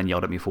 which Len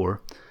yelled at me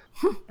for.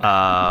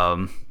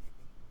 But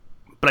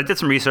I did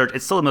some research.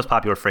 It's still the most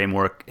popular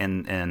framework,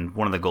 and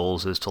one of the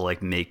goals is to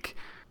like make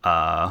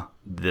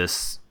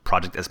this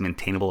project as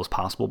maintainable as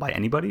possible by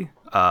anybody.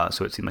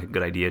 So it seemed like a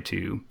good idea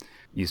to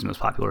use the most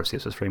popular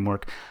CSS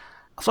framework.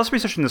 I was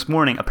researching this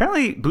morning.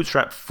 Apparently,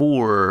 Bootstrap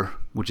 4,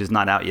 which is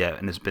not out yet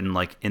and has been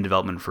like in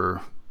development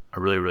for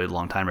a really, really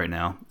long time right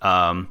now,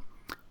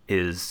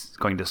 is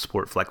going to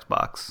support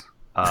Flexbox.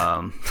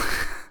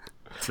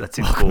 So that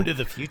seems Welcome cool. to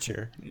the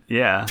future.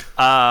 Yeah.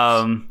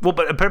 Well,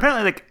 but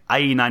apparently, like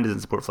IE9 doesn't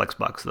support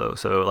Flexbox though.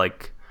 So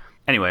like,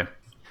 anyway,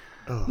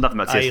 nothing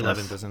about CSS.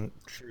 IE11 doesn't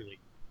truly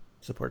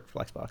support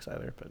Flexbox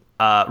either.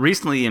 But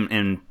recently,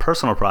 in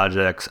personal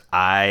projects,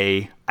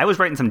 I was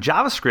writing some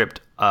JavaScript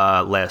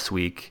last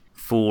week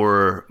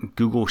for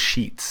Google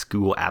Sheets,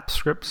 Google Apps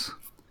scripts.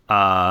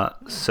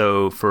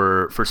 So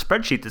for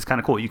spreadsheets, it's kind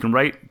of cool. You can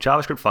write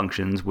JavaScript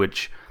functions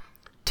which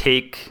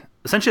take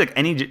essentially like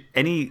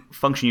any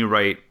function you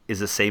write is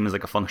the same as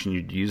like a function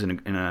you'd use in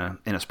a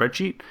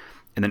spreadsheet,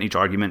 and then each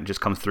argument just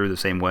comes through the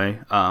same way.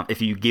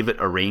 If you give it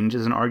a range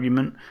as an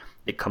argument,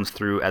 it comes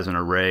through as an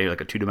array,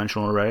 like a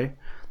 2-dimensional array.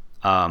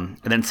 And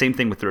then same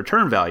thing with the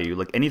return value.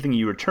 Like anything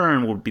you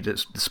return will be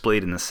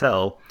displayed in the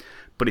cell,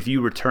 but if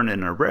you return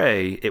an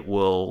array, it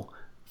will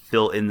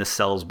fill in the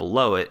cells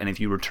below it. And if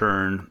you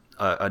return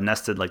a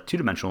nested like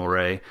 2-dimensional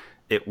array,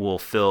 it will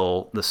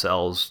fill the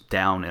cells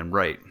down and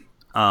right.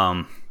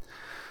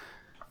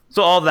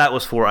 So all of that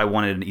was for, I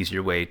wanted an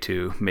easier way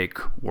to make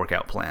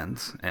workout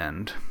plans,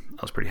 and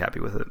I was pretty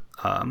happy with it.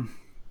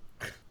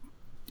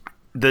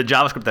 The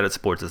JavaScript that it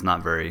supports is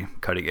not very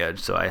cutting edge,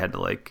 so I had to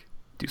like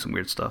do some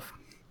weird stuff.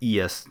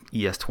 ES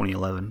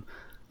 2011,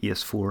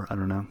 ES4, I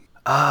don't know.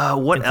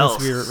 What and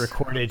else? Since we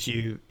recorded,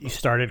 you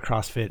started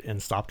CrossFit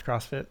and stopped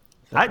CrossFit?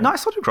 No, I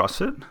still do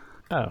CrossFit.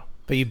 Oh,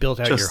 but you built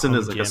out Justin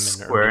your is home like a gym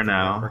square and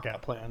now.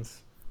 workout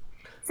plans.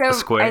 So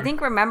square? I think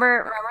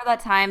remember that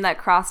time that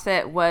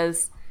CrossFit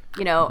was,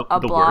 a the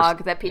blog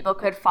worst. that people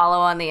could follow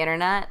on the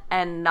internet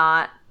and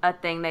not a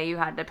thing that you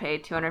had to pay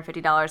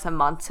 $250 a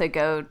month to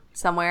go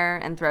somewhere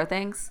and throw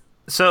things.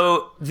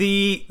 So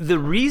the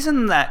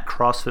reason that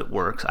CrossFit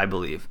works, I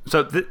believe.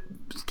 So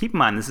keep in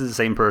mind, this is the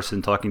same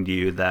person talking to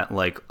you that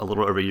like a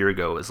little over a year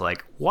ago was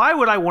like, "Why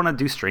would I want to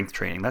do strength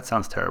training? That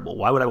sounds terrible.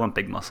 Why would I want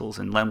big muscles?"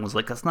 And Len was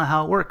like, "That's not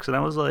how it works." And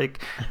I was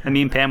like, and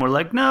me and Pam were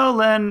like, "No,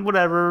 Len,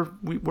 whatever.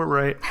 We're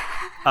right."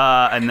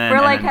 And then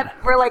we're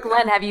like,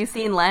 Len, have you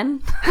seen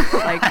Len?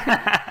 Like,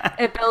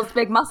 it builds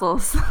big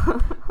muscles.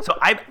 So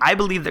I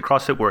believe that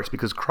CrossFit works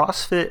because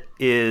CrossFit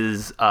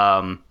is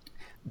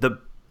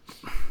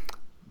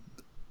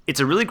it's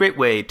a really great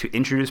way to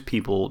introduce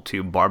people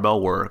to barbell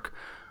work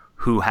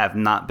who have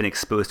not been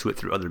exposed to it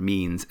through other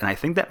means. And I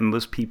think that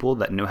most people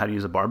that know how to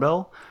use a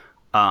barbell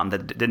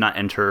that did not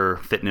enter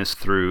fitness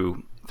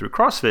through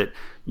CrossFit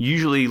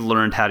usually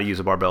learned how to use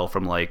a barbell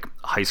from like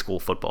high school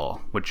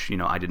football, which, you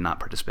know, I did not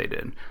participate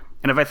in.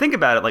 And if I think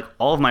about it, like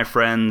all of my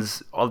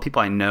friends, all the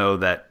people I know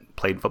that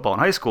played football in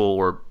high school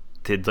or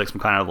did like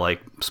some kind of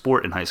like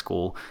sport in high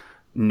school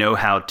know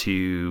how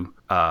to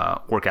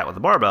work out with a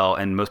barbell,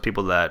 and most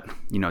people that,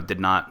 you know,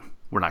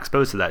 were not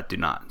exposed to that do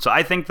not. So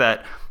I think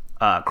that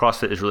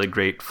CrossFit is really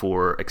great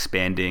for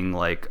expanding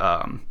like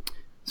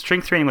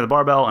strength training with a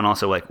barbell and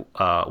also like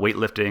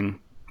weightlifting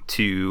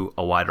to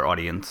a wider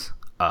audience.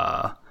 So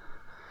I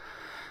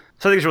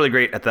think it's really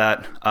great at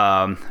that.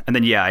 And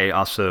then I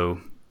also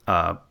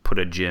put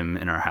a gym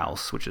in our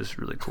house, which is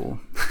really cool.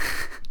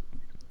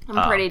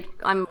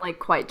 I'm like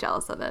quite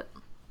jealous of it.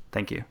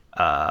 Thank you.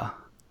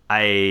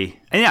 I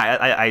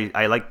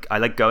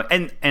like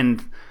going,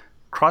 and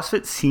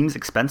CrossFit seems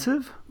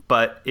expensive,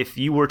 but if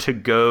you were to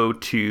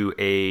do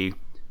a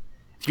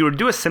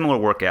similar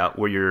workout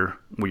where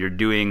you're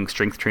doing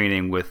strength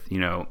training with, you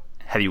know,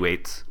 heavy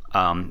weights,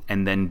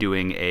 and then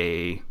doing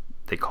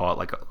they call it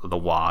like the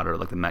WOD or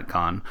like the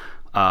Metcon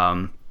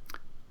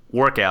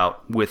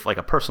workout with like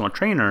a personal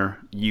trainer,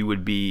 you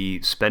would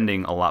be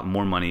spending a lot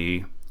more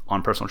money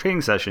on personal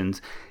training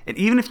sessions. And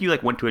even if you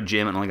like went to a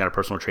gym and only got a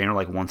personal trainer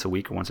like once a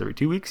week or once every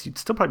 2 weeks, you'd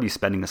still probably be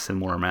spending a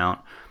similar amount.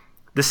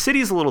 The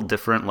city's a little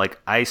different. Like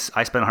I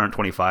spent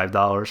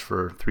 $125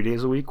 for 3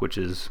 days a week, which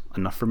is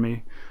enough for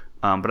me.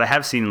 But I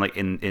have seen like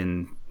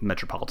in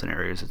metropolitan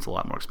areas, it's a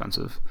lot more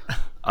expensive.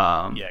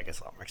 Yeah, I guess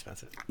a lot more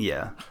expensive.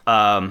 Yeah.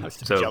 I was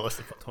jealous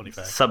of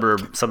 25.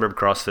 Suburb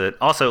CrossFit.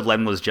 Also,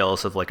 Len was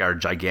jealous of like our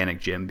gigantic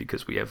gym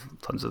because we have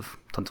tons of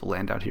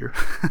land out here.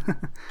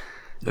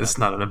 It's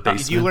not in a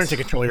basement. You learn to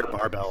control your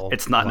barbell.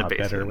 It's not a in a lot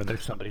basement. better when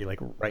there's somebody like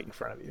right in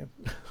front of you.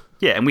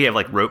 Yeah, and we have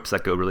like ropes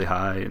that go really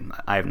high, and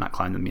I have not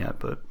climbed them yet.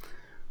 But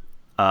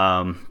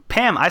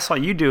Pam, I saw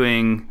you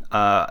doing.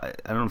 I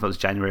don't know if it was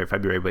January or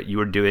February, but you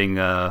were doing.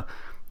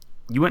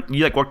 You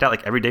like worked out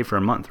like every day for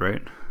a month,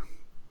 right?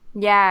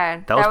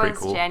 Yeah, that was pretty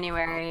cool.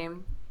 January.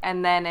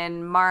 And then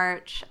in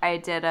March, I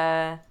did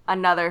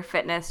another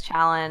fitness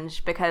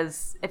challenge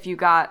because if you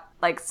got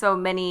like so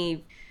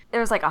many, there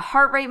was like a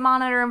heart rate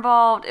monitor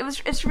involved.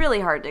 It's really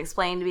hard to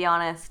explain, to be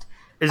honest.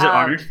 Is it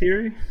Orange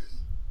Theory?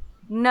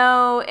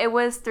 No, it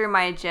was through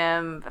my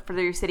gym,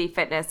 through City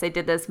Fitness. They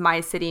did this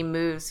My City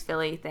Moves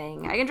Philly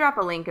thing. I can drop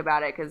a link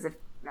about it because if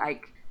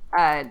like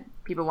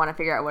people want to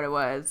figure out what it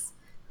was,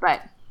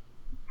 but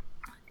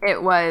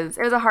it was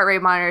a heart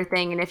rate monitor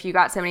thing, and if you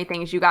got so many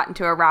things, you got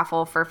into a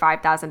raffle for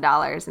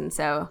 $5,000. And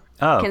so,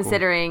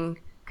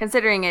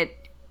 considering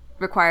it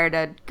required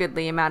a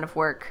goodly amount of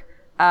work,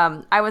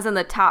 I was in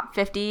the top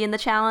 50 in the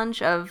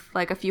challenge of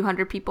like a few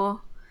hundred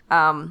people.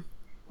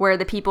 Where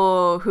the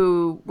people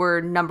who were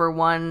number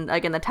one,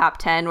 like in the top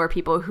 10, were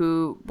people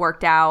who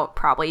worked out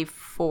probably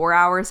 4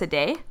 hours a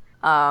day,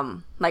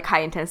 like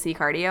high intensity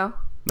cardio.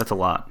 That's a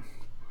lot.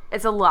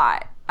 It's a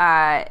lot.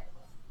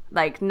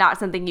 Like not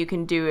something you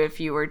can do if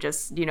you were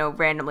just, you know,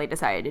 randomly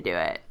decided to do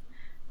it.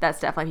 That's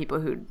definitely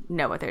people who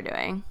know what they're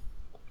doing.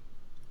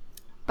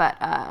 But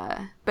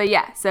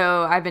yeah,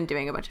 so I've been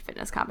doing a bunch of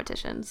fitness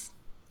competitions.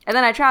 And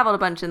then I traveled a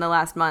bunch in the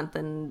last month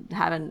and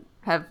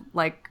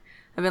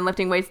I've been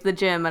lifting weights at the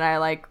gym and I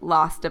like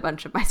lost a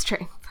bunch of my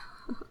strength.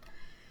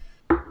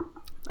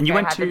 And you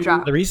went to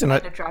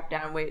drop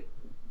down weight.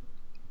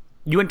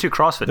 You went to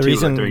CrossFit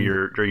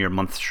during your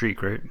month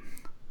streak, right?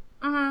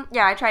 Mm-hmm.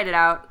 Yeah, I tried it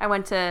out. I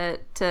went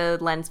to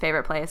Len's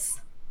favorite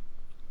place.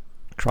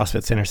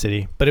 CrossFit Center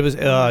City. But it was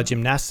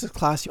gymnastics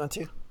class you went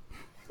to?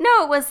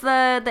 No, it was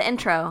the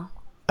intro.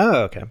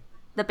 Oh, okay.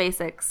 The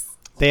basics.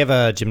 They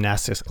have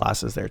gymnastics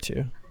classes there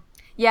too.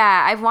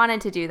 Yeah, I've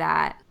wanted to do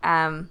that.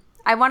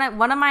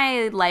 One of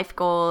my life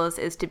goals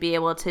is to be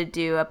able to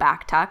do a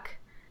back tuck.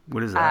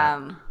 What is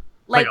that?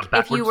 Like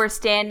if you were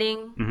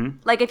standing,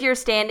 like if you're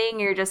standing,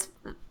 you're just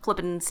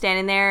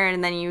standing there,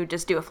 and then you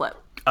just do a flip.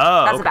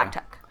 Oh, that's a back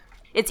tuck.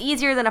 It's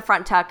easier than a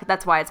front tuck.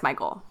 That's why it's my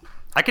goal.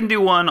 I can do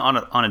one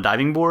on a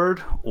diving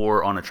board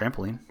or on a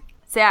trampoline.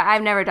 So yeah,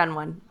 I've never done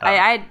one.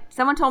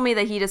 Someone told me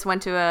that he just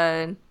went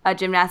to a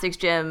gymnastics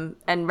gym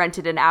and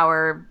rented an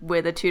hour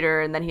with a tutor,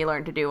 and then he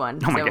learned to do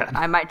one. Oh my God.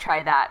 I might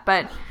try that.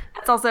 But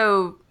it's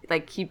also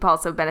like he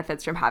also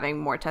benefits from having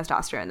more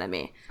testosterone than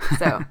me.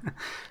 So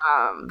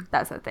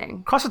that's the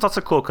thing. CrossFit's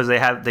also cool because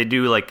they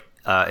do like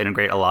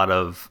integrate a lot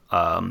of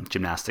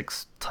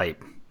gymnastics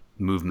type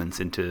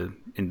movements into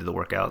the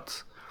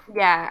workouts.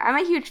 Yeah, I'm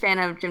a huge fan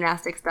of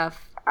gymnastic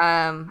stuff.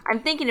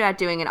 I'm thinking about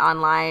doing an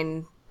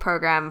online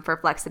program for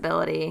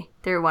flexibility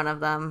through one of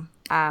them.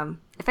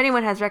 If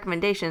anyone has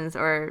recommendations,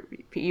 or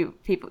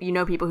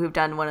people who've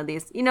done one of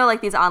these,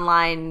 like these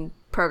online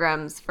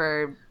programs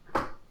for,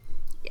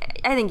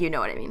 I think you know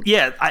what I mean.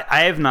 Yeah,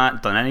 I have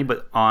not done any,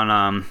 but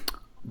on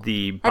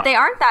the But they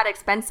aren't that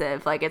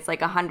expensive. Like it's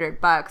like $100,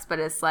 but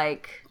it's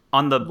like,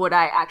 on the would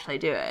I actually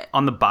do it?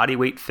 on the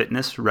Bodyweight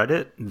Fitness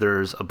Reddit,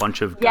 there's a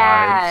bunch of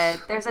Yeah,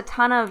 guides. there's a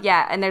ton of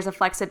and there's a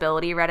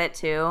flexibility Reddit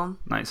too.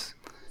 Nice.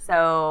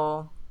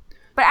 So,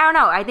 but I don't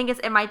know. I think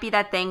it might be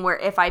that thing where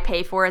if I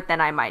pay for it,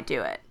 then I might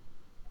do it.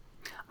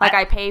 Like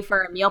I pay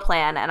for a meal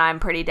plan, and I'm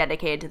pretty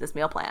dedicated to this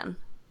meal plan.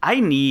 I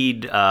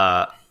need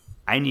a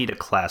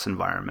class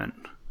environment.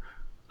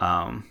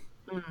 I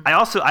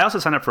also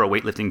signed up for a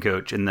weightlifting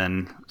coach and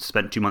then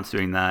spent 2 months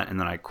doing that, and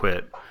then I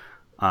quit.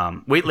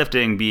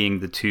 Weightlifting being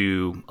the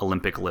two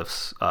Olympic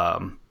lifts,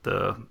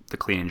 the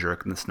clean and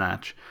jerk and the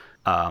snatch,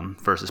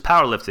 versus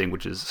powerlifting,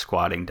 which is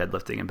squatting,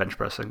 deadlifting, and bench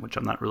pressing, which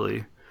I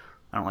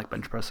don't like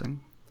bench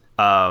pressing.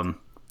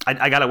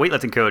 I got a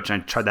weightlifting coach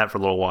and I tried that for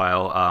a little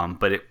while,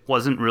 but it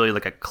wasn't really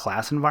like a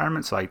class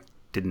environment, so I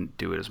didn't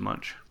do it as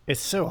much.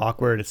 It's so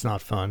awkward. It's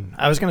not fun.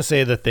 I was going to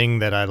say the thing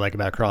that I like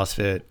about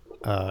CrossFit,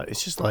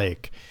 it's just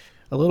like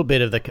a little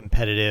bit of the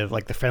competitive,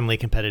 like the friendly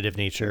competitive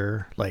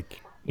nature.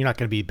 Like you're not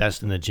going to be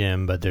best in the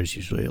gym, but there's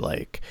usually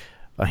like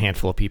a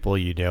handful of people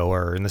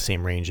are in the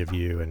same range of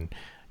you, and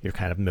you're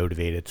kind of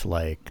motivated to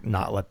like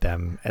not let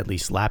them at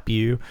least lap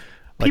you.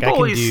 Like People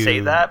always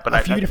say that, but a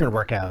few different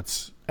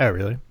workouts. Oh,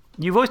 really?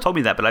 You've always told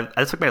me that, but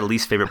that's like my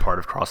least favorite part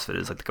of CrossFit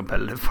is like the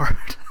competitive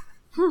part.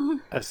 Oh,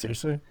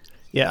 seriously?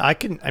 Yeah, I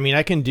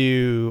can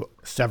do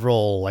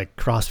several like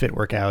CrossFit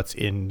workouts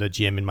in the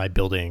gym in my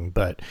building,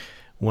 but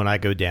when I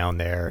go down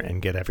there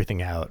and get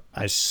everything out,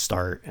 I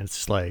start and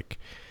it's like,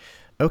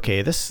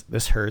 okay, this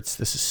hurts.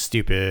 This is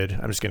stupid.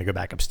 I'm just gonna go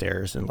back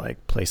upstairs and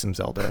like play some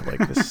Zelda.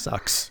 Like this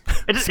sucks.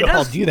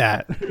 I'll do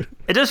that.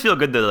 It does feel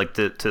good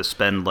to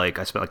spend like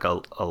I spent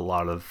like a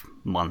lot of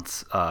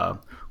months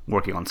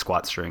working on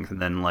squat strength,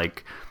 and then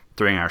like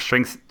during our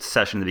strength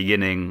session at the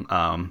beginning,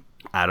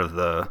 out of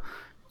the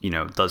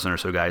dozen or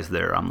so guys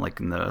there, I'm like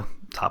in the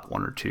top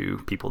 1 or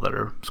 2 people that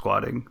are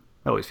squatting.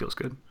 It always feels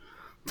good.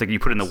 It's like you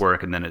put in the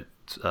work and then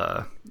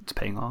it's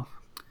paying off.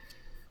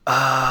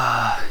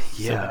 Yeah.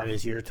 So that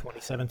is year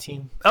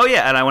 2017. Oh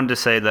yeah, and I wanted to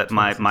say that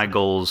my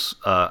goals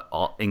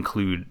all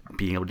include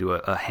being able to do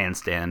a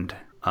handstand,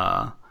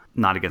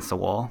 not against the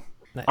wall.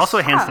 Nice. Also,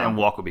 a handstand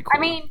walk would be cool. I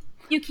mean,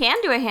 you can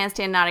do a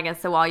handstand not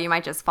against the wall. You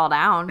might just fall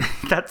down.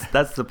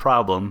 that's the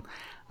problem.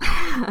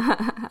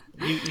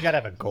 You gotta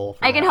have a goal.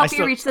 For I can that. help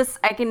you reach this.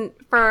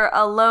 For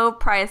a low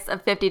price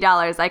of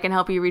 $50. I can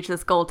help you reach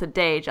this goal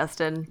today,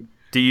 Justin.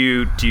 Do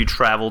you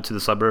travel to the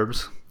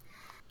suburbs?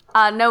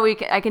 No,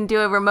 I can do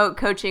a remote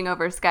coaching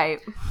over Skype.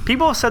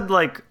 People have said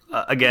like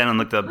again on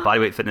like the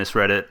Bodyweight Fitness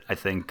Reddit, I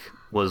think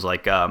was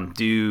like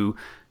do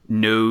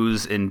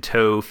nose and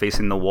toe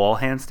facing the wall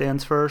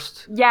handstands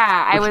first.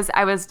 Yeah,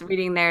 I was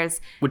reading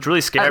theirs. Which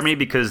really scared me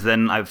because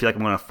then I feel like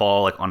I'm gonna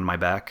fall like on my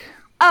back.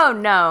 Oh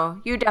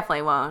no, you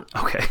definitely won't.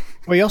 Okay.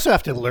 Well, you also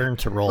have to learn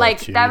to roll.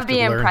 Like too. that You would be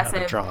have to learn how to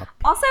impressive. drop.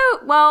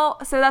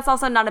 Also, so that's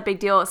also not a big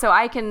deal. So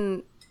I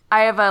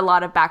have a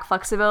lot of back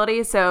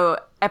flexibility. So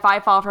if I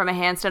fall from a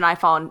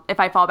handstand, if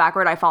I fall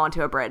backward, I fall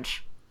into a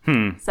bridge.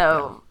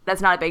 So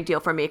that's not a big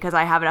deal for me because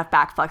I have enough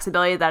back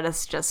flexibility that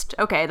it's just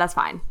okay. That's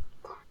fine.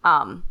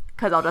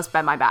 Because I'll just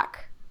bend my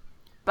back.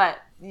 But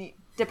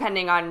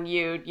depending on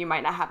you, you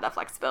might not have that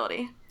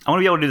flexibility. I want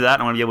to be able to do that.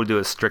 I want to be able to do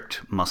a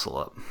strict muscle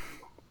up,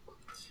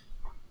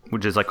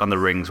 which is like on the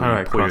rings when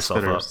you pull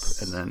yourself up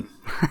and then.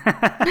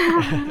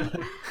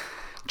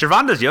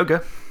 Javon does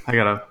yoga. I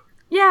gotta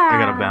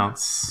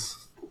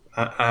bounce.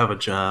 I have a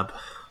job.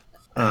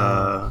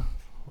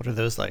 What are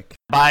those like?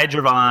 Bye,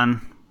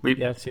 Javon.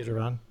 Yeah, see you,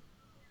 Ron.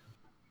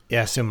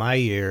 Yeah, so my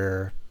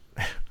year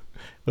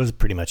was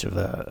pretty much of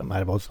a,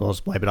 might as well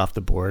just wipe it off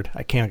the board.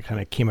 I kind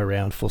of came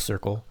around full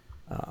circle,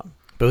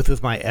 both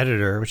with my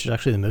editor, which is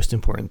actually the most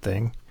important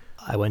thing.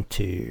 I went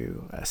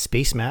to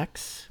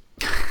SpaceMax,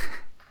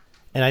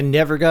 and I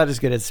never got as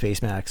good at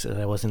SpaceMax as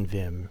I was in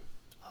Vim.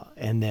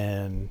 And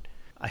then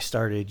I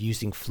started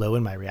using Flow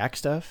in my React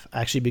stuff.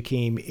 I actually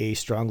became a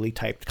strongly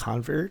typed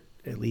convert,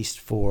 at least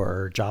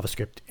for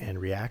JavaScript and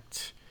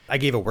React. I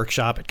gave a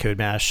workshop at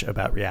CodeMash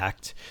about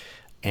React,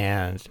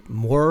 and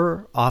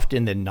more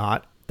often than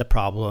not, the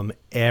problem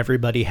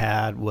everybody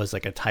had was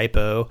like a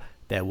typo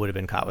that would have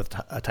been caught with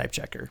a type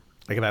checker.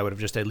 Like if I would have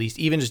just at least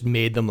even just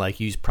made them like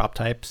use prop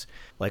types,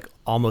 like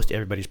almost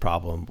everybody's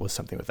problem was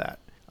something with that.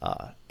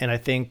 And I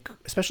think,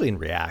 especially in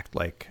React,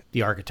 like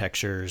the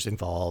architectures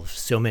involve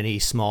so many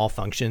small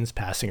functions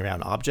passing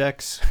around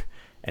objects.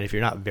 And if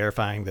you're not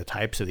verifying the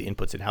types of the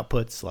inputs and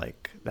outputs,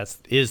 like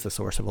is the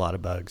source of a lot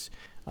of bugs.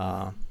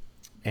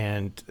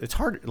 And it's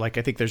hard. Like,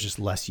 I think there's just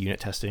less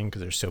unit testing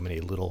because there's so many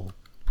little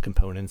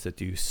components that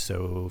do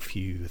so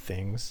few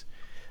things.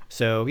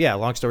 So yeah,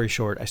 long story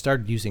short, I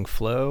started using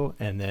Flow,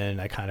 and then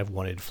I kind of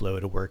wanted Flow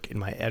to work in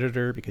my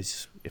editor,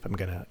 because if I'm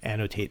going to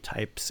annotate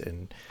types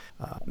and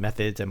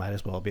methods, I might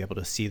as well be able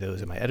to see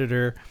those in my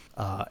editor.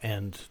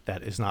 And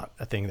that is not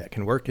a thing that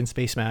can work in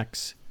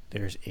Spacemacs.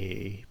 There's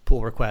a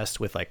pull request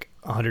with like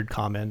 100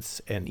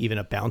 comments and even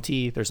a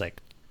bounty. There's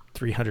like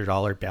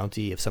 $300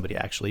 bounty if somebody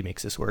actually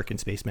makes this work in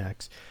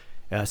Spacemacs.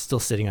 It's still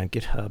sitting on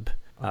GitHub.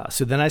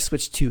 So then I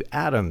switched to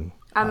Atom.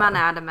 I'm on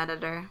Atom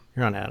Editor.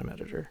 You're on Atom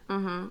Editor.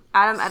 Mm-hmm.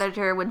 Atom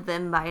Editor with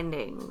Vim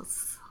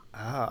bindings.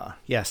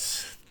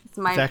 Yes.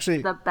 It's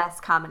actually the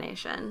best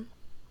combination.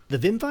 The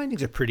Vim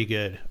bindings are pretty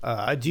good.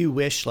 I do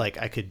wish like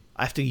I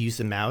have to use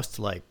the mouse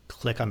to like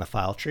click on the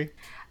file tree.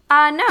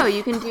 No,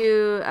 you can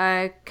do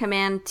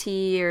Command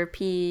T or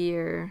P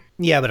or...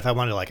 Yeah, but if I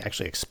wanted to like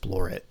actually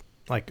explore it,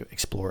 like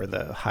explore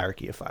the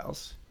hierarchy of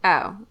files.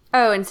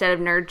 Oh, instead of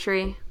Nerd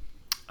Tree?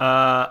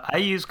 I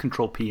use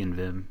Control P in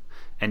Vim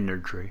and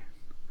Nerd Tree.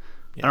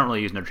 Yeah. I don't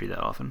really use Nerd Tree that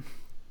often.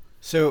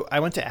 So I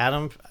went to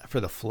Atom for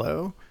the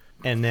flow,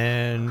 and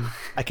then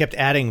I kept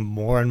adding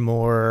more and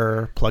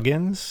more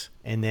plugins,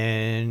 and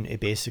then it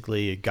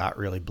basically got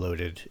really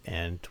bloated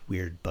and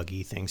weird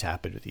buggy things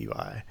happened with the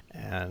UI.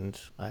 And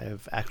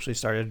I've actually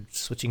started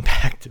switching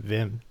back to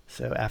Vim.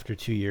 So after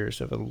 2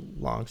 years of a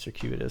long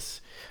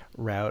circuitous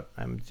route,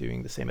 I'm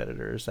doing the same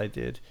editor as I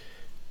did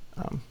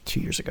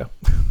 2 years ago.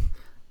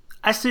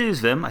 I still use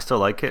Vim. I still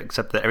like it,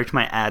 except that every time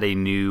I add a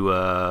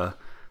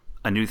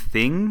new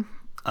thing,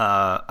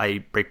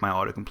 I break my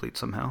autocomplete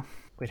somehow.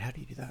 Wait, how do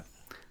you do that?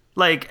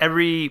 Like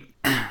every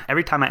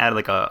time I add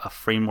like a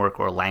framework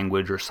or a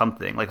language or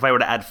something, like if I were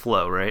to add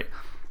Flow, right?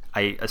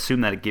 I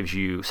assume that it gives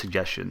you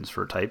suggestions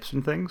for types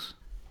and things.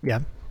 Yeah.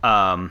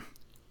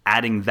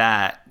 Adding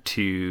that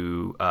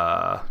to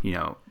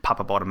pop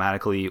up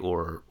automatically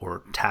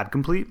or tab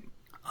complete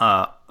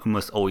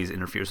almost always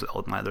interferes with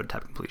all my other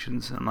tab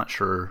completions. I'm not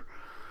sure.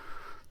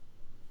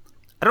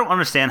 I don't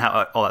understand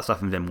how all that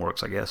stuff in Vim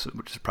works, I guess,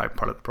 which is probably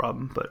part of the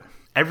problem. But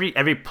every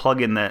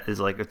plugin that is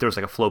like, if there's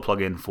like a Flow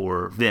plugin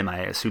for Vim, I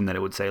assume that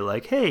it would say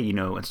like, hey,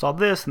 install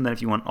this, and then if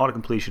you want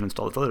autocompletion,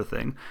 install this other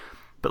thing.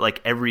 But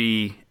like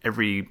every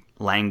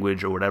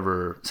language or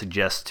whatever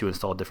suggests to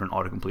install a different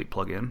autocomplete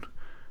plugin,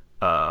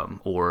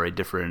 or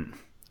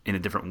in a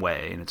different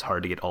way, and it's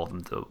hard to get all of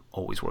them to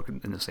always work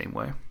in the same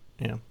way.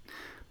 Yeah.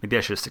 Maybe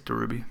I should stick to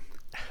Ruby.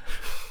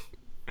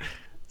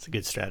 It's a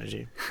good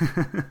strategy.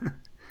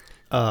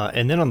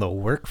 And then on the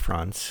work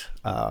front,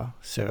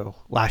 so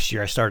last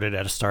year I started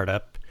at a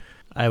startup.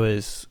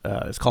 It's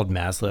called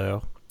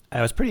Maslow.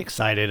 I was pretty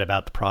excited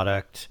about the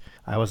product.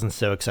 I wasn't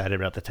so excited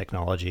about the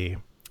technology.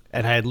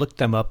 And I had looked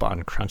them up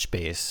on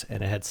Crunchbase,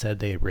 and it had said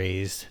they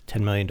raised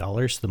 $10 million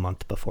the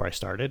month before I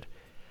started.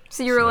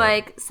 So you were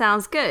like,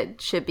 sounds good.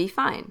 Should be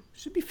fine.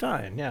 Should be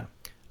fine, yeah.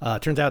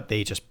 Turns out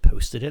they just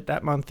posted it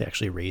that month. They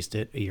actually raised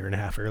it a year and a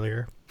half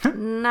earlier.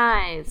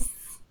 Nice.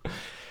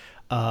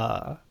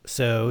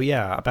 So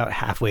yeah, about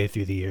halfway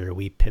through the year,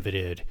 we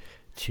pivoted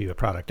to a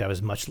product I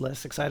was much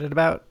less excited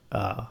about,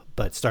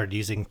 but started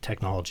using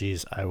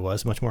technologies I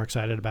was much more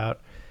excited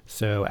about.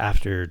 So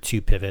after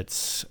 2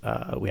 pivots,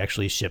 we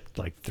actually shipped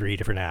like 3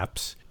 different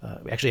apps.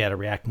 We actually had a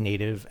React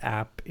Native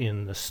app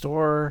in the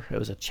store. It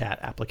was a chat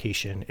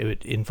application.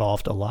 It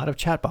involved a lot of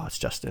chatbots,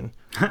 Justin.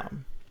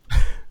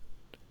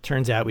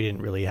 Turns out we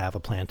didn't really have a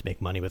plan to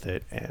make money with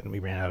it, and we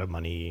ran out of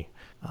money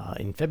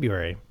in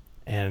February.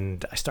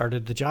 And I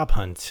started the job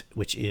hunt,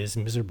 which is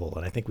miserable.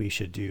 And I think we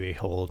should do a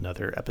whole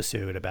nother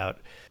episode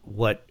about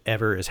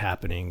whatever is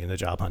happening in the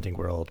job hunting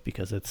world,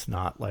 because it's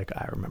not like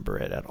I remember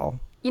it at all.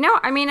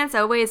 It's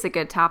always a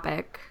good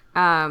topic.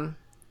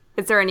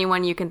 Is there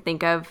anyone you can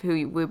think of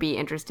who would be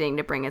interesting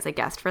to bring as a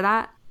guest for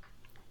that?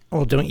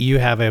 Well, don't you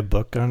have a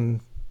book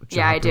on job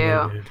Yeah, I do.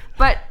 related?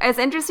 But it's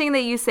interesting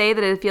that you say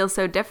that it feels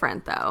so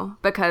different, though,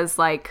 because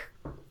like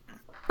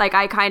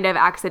I kind of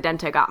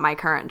accidentally got my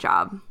current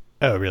job.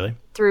 Oh, really?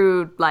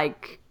 Through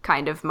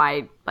kind of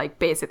my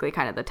basically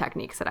kind of the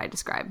techniques that I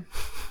describe.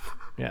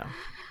 Yeah.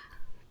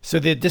 So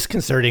the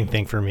disconcerting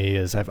thing for me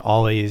is I've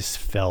always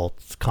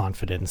felt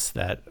confidence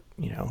that,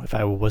 if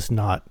I was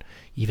not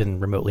even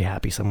remotely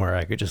happy somewhere,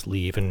 I could just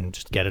leave and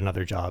just get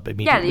another job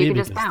immediately. Yeah, you could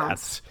just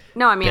bounce.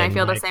 No, I mean, I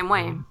feel the same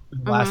way.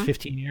 The last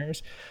 15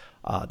 years,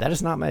 that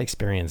is not my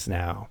experience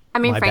now. I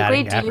mean, My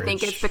frankly, batting do you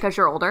think average- it's because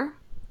you're older?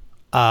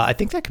 I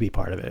think that could be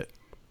part of it.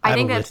 I have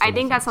think a that's list of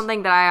that's things.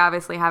 something that I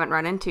obviously haven't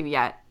run into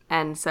yet,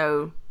 and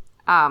so,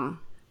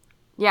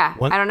 yeah,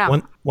 I don't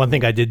know. One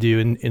thing I did do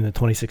in the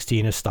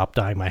 2016 is stop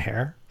dyeing my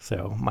hair.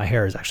 So my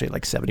hair is actually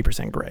like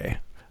 70% gray.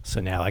 So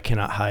now I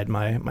cannot hide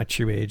my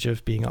true age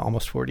of being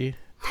almost 40.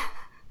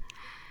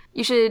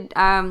 You should.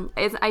 I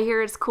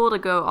hear it's cool to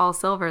go all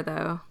silver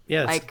though.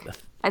 Yeah,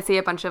 I see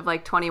a bunch of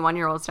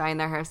 21-year-olds dyeing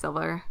their hair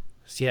silver.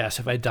 Yeah,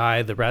 so if I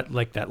dye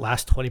that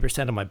last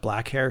 20% of my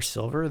black hair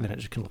silver, then it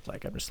just can look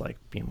like I'm just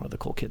being one of the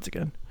cool kids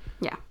again.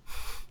 Yeah.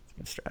 It's a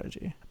good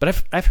strategy.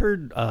 But I've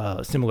heard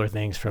similar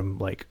things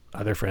from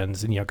other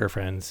friends and younger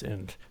friends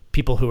and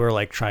people who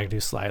are trying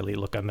to slyly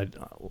look on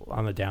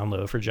the down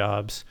low for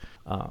jobs.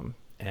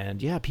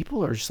 And yeah,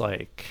 people are just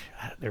like,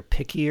 they're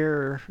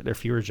pickier, there are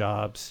fewer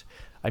jobs.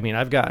 I mean,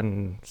 I've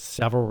gotten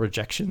several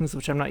rejections,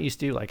 which I'm not used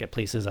to, like at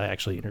places I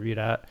actually interviewed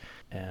at.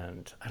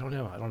 And I don't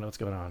know what's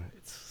going on.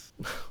 It's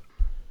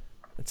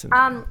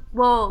annoying.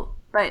 Well,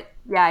 but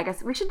yeah, I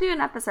guess we should do an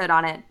episode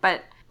on it.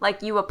 But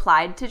like, you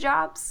applied to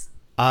jobs?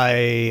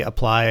 I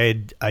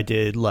applied. I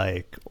did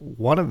like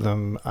one of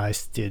them. I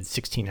did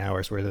 16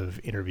 hours worth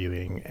of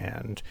interviewing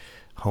and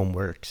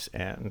homeworks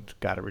and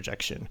got a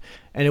rejection.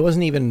 And it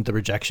wasn't even the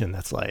rejection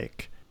that's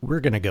like, we're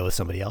going to go with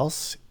somebody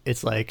else.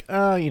 It's like,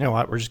 you know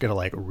what? We're just going to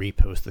like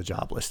repost the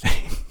job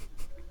listing.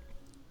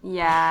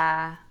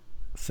 Yeah.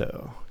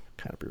 So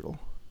kind of brutal.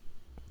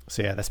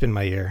 So yeah, that's been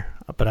my year.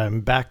 But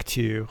I'm back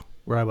to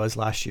where I was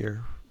last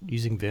year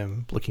using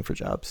Vim, looking for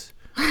jobs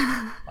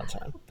on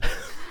time.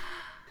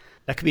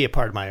 That could be a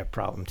part of my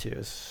problem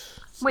too.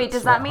 Wait,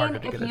 does that mean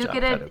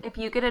if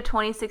you get a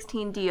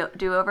 2016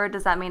 do-over,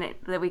 does that mean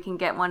that we can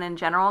get one in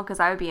general? Because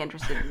I would be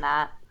interested in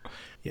that.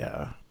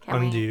 Yeah.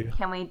 Can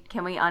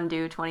we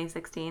undo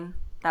 2016?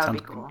 That would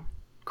be cool.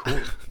 Cool.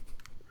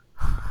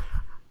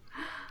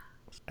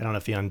 I don't know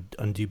if the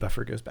undo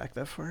buffer goes back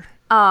that far.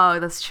 Oh,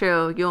 that's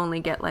true. You only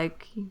get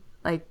like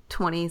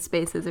 20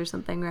 spaces or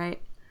something,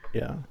 right?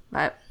 Yeah.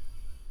 But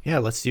yeah,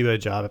 let's do a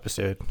job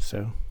episode.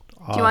 So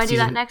do you want to do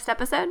that next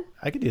episode?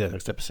 I could do that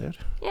next episode.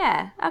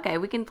 Yeah. Okay,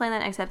 we can plan that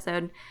next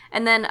episode.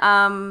 And then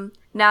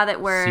now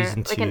that we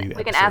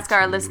can ask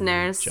our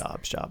listeners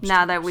jobs.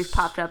 Now that we've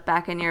popped up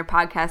back in your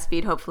podcast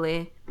feed,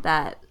 hopefully,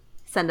 that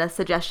send us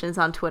suggestions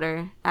on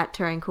Twitter at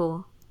Turing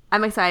Cool.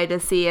 I'm excited to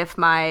see if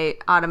my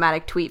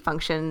automatic tweet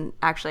function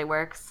actually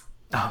works.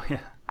 Oh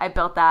yeah. I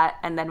built that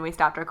and then we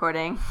stopped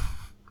recording.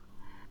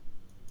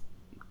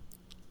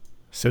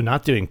 So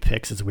not doing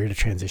picks is weird to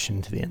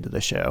transition to the end of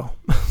the show.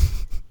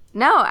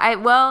 No,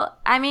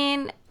 I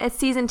mean, it's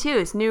season 2.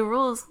 It's new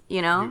rules,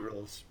 you know? New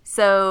rules.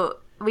 So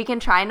we can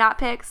try not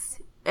picks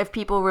if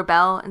people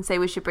rebel and say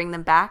we should bring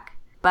them back.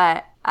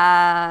 But,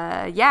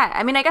 yeah,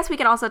 I mean, I guess we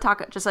can also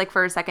talk just like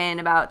for a second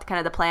about kind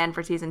of the plan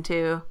for season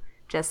 2.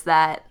 Just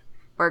that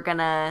we're going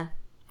to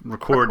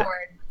record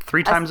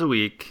 3 times a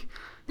week.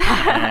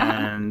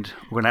 And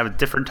we're going to have a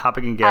different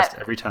topic and guest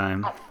every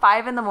time. At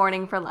 5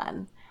 a.m. for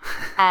Len.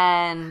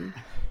 And...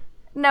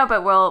 No,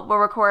 but we'll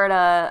record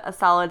a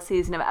solid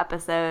season of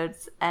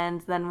episodes,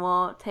 and then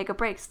we'll take a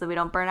break so that we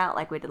don't burn out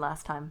like we did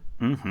last time.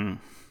 Mm-hmm.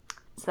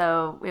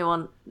 So we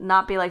will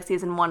not be like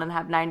season 1 and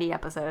have 90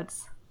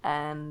 episodes.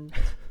 And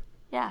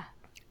yeah.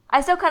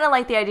 I still kind of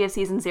like the idea of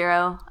season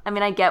 0. I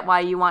mean, I get why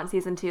you want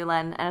season 2,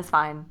 Len, and it's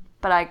fine.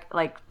 But I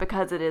like,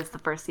 because it is the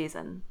first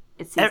season,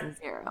 it's season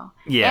 0.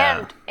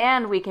 Yeah.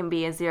 And we can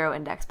be a zero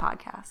index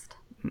podcast.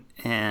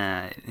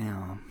 And, you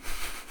know.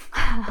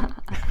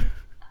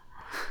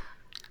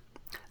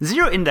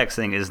 Zero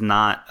indexing is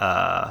not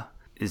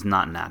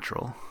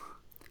natural.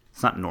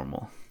 It's not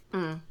normal.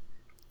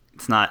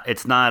 It's not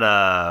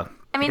I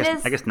mean,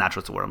 I guess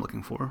natural is the word I'm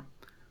looking for.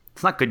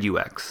 It's not good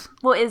UX.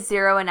 Well, is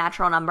 0 a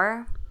natural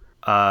number?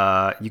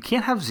 You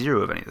can't have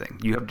 0 of anything.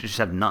 You have to just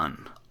have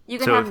none. You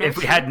can have if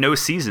we had no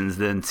seasons,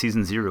 then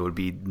season 0 would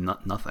be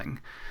nothing.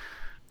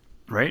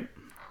 Right?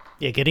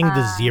 Yeah, getting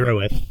the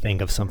 0th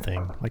thing of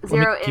something. Like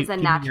 0 is a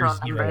natural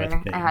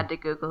number. I had to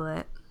Google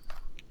it.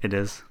 It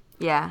is?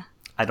 Yeah.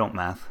 I don't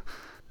math.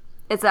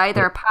 It's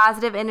either a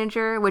positive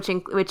integer, which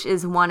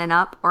is 1 and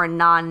up, or a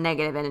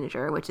non-negative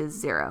integer, which is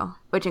 0,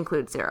 which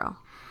includes 0.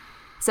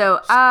 So,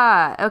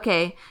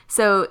 okay.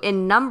 So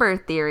in number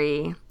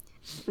theory,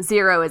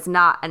 0 is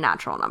not a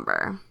natural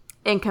number.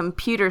 In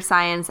computer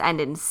science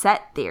and in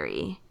set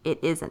theory, it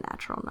is a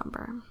natural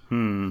number.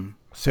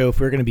 So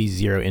if we're going to be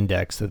 0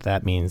 index,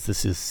 that means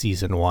this is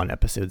season 1,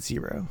 episode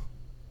 0.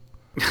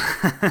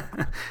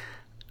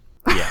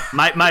 Yeah.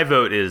 My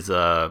vote is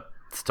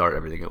start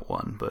everything at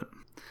 1, but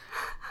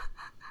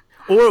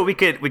or we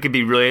could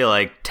be really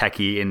like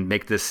techie and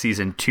make this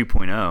season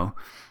 2.0.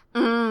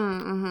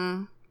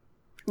 Mm-hmm.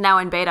 Now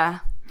in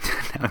beta.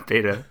 Now in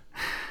beta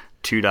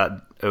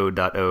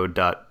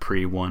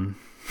 2.0.0.pre1.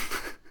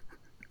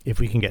 If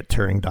we can get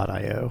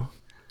Turing.io.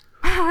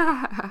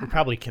 We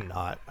probably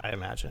cannot, I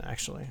imagine,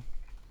 actually.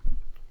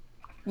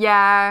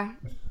 Yeah,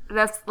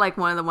 that's like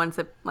one of the ones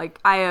that, like,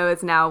 I/O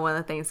is now one of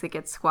the things that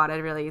gets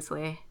squatted really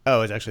easily.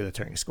 Oh, it's actually the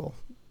Turing School.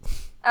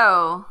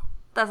 Oh,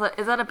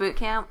 is that a boot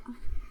camp?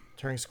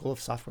 Turing School of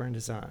Software and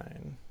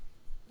Design.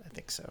 I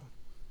think so.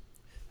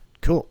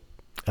 Cool.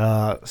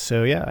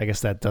 So yeah, I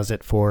guess that does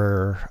it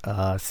for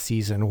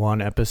season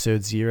 1,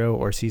 episode 0,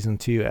 or season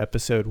 2,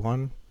 episode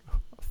 1.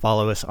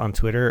 Follow us on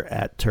Twitter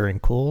at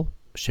TuringCool.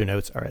 Show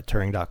notes are at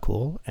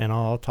turing.cool, and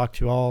I'll talk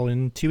to you all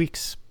in 2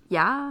 weeks.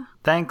 Yeah.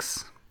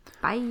 Thanks.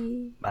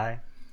 Bye. Bye.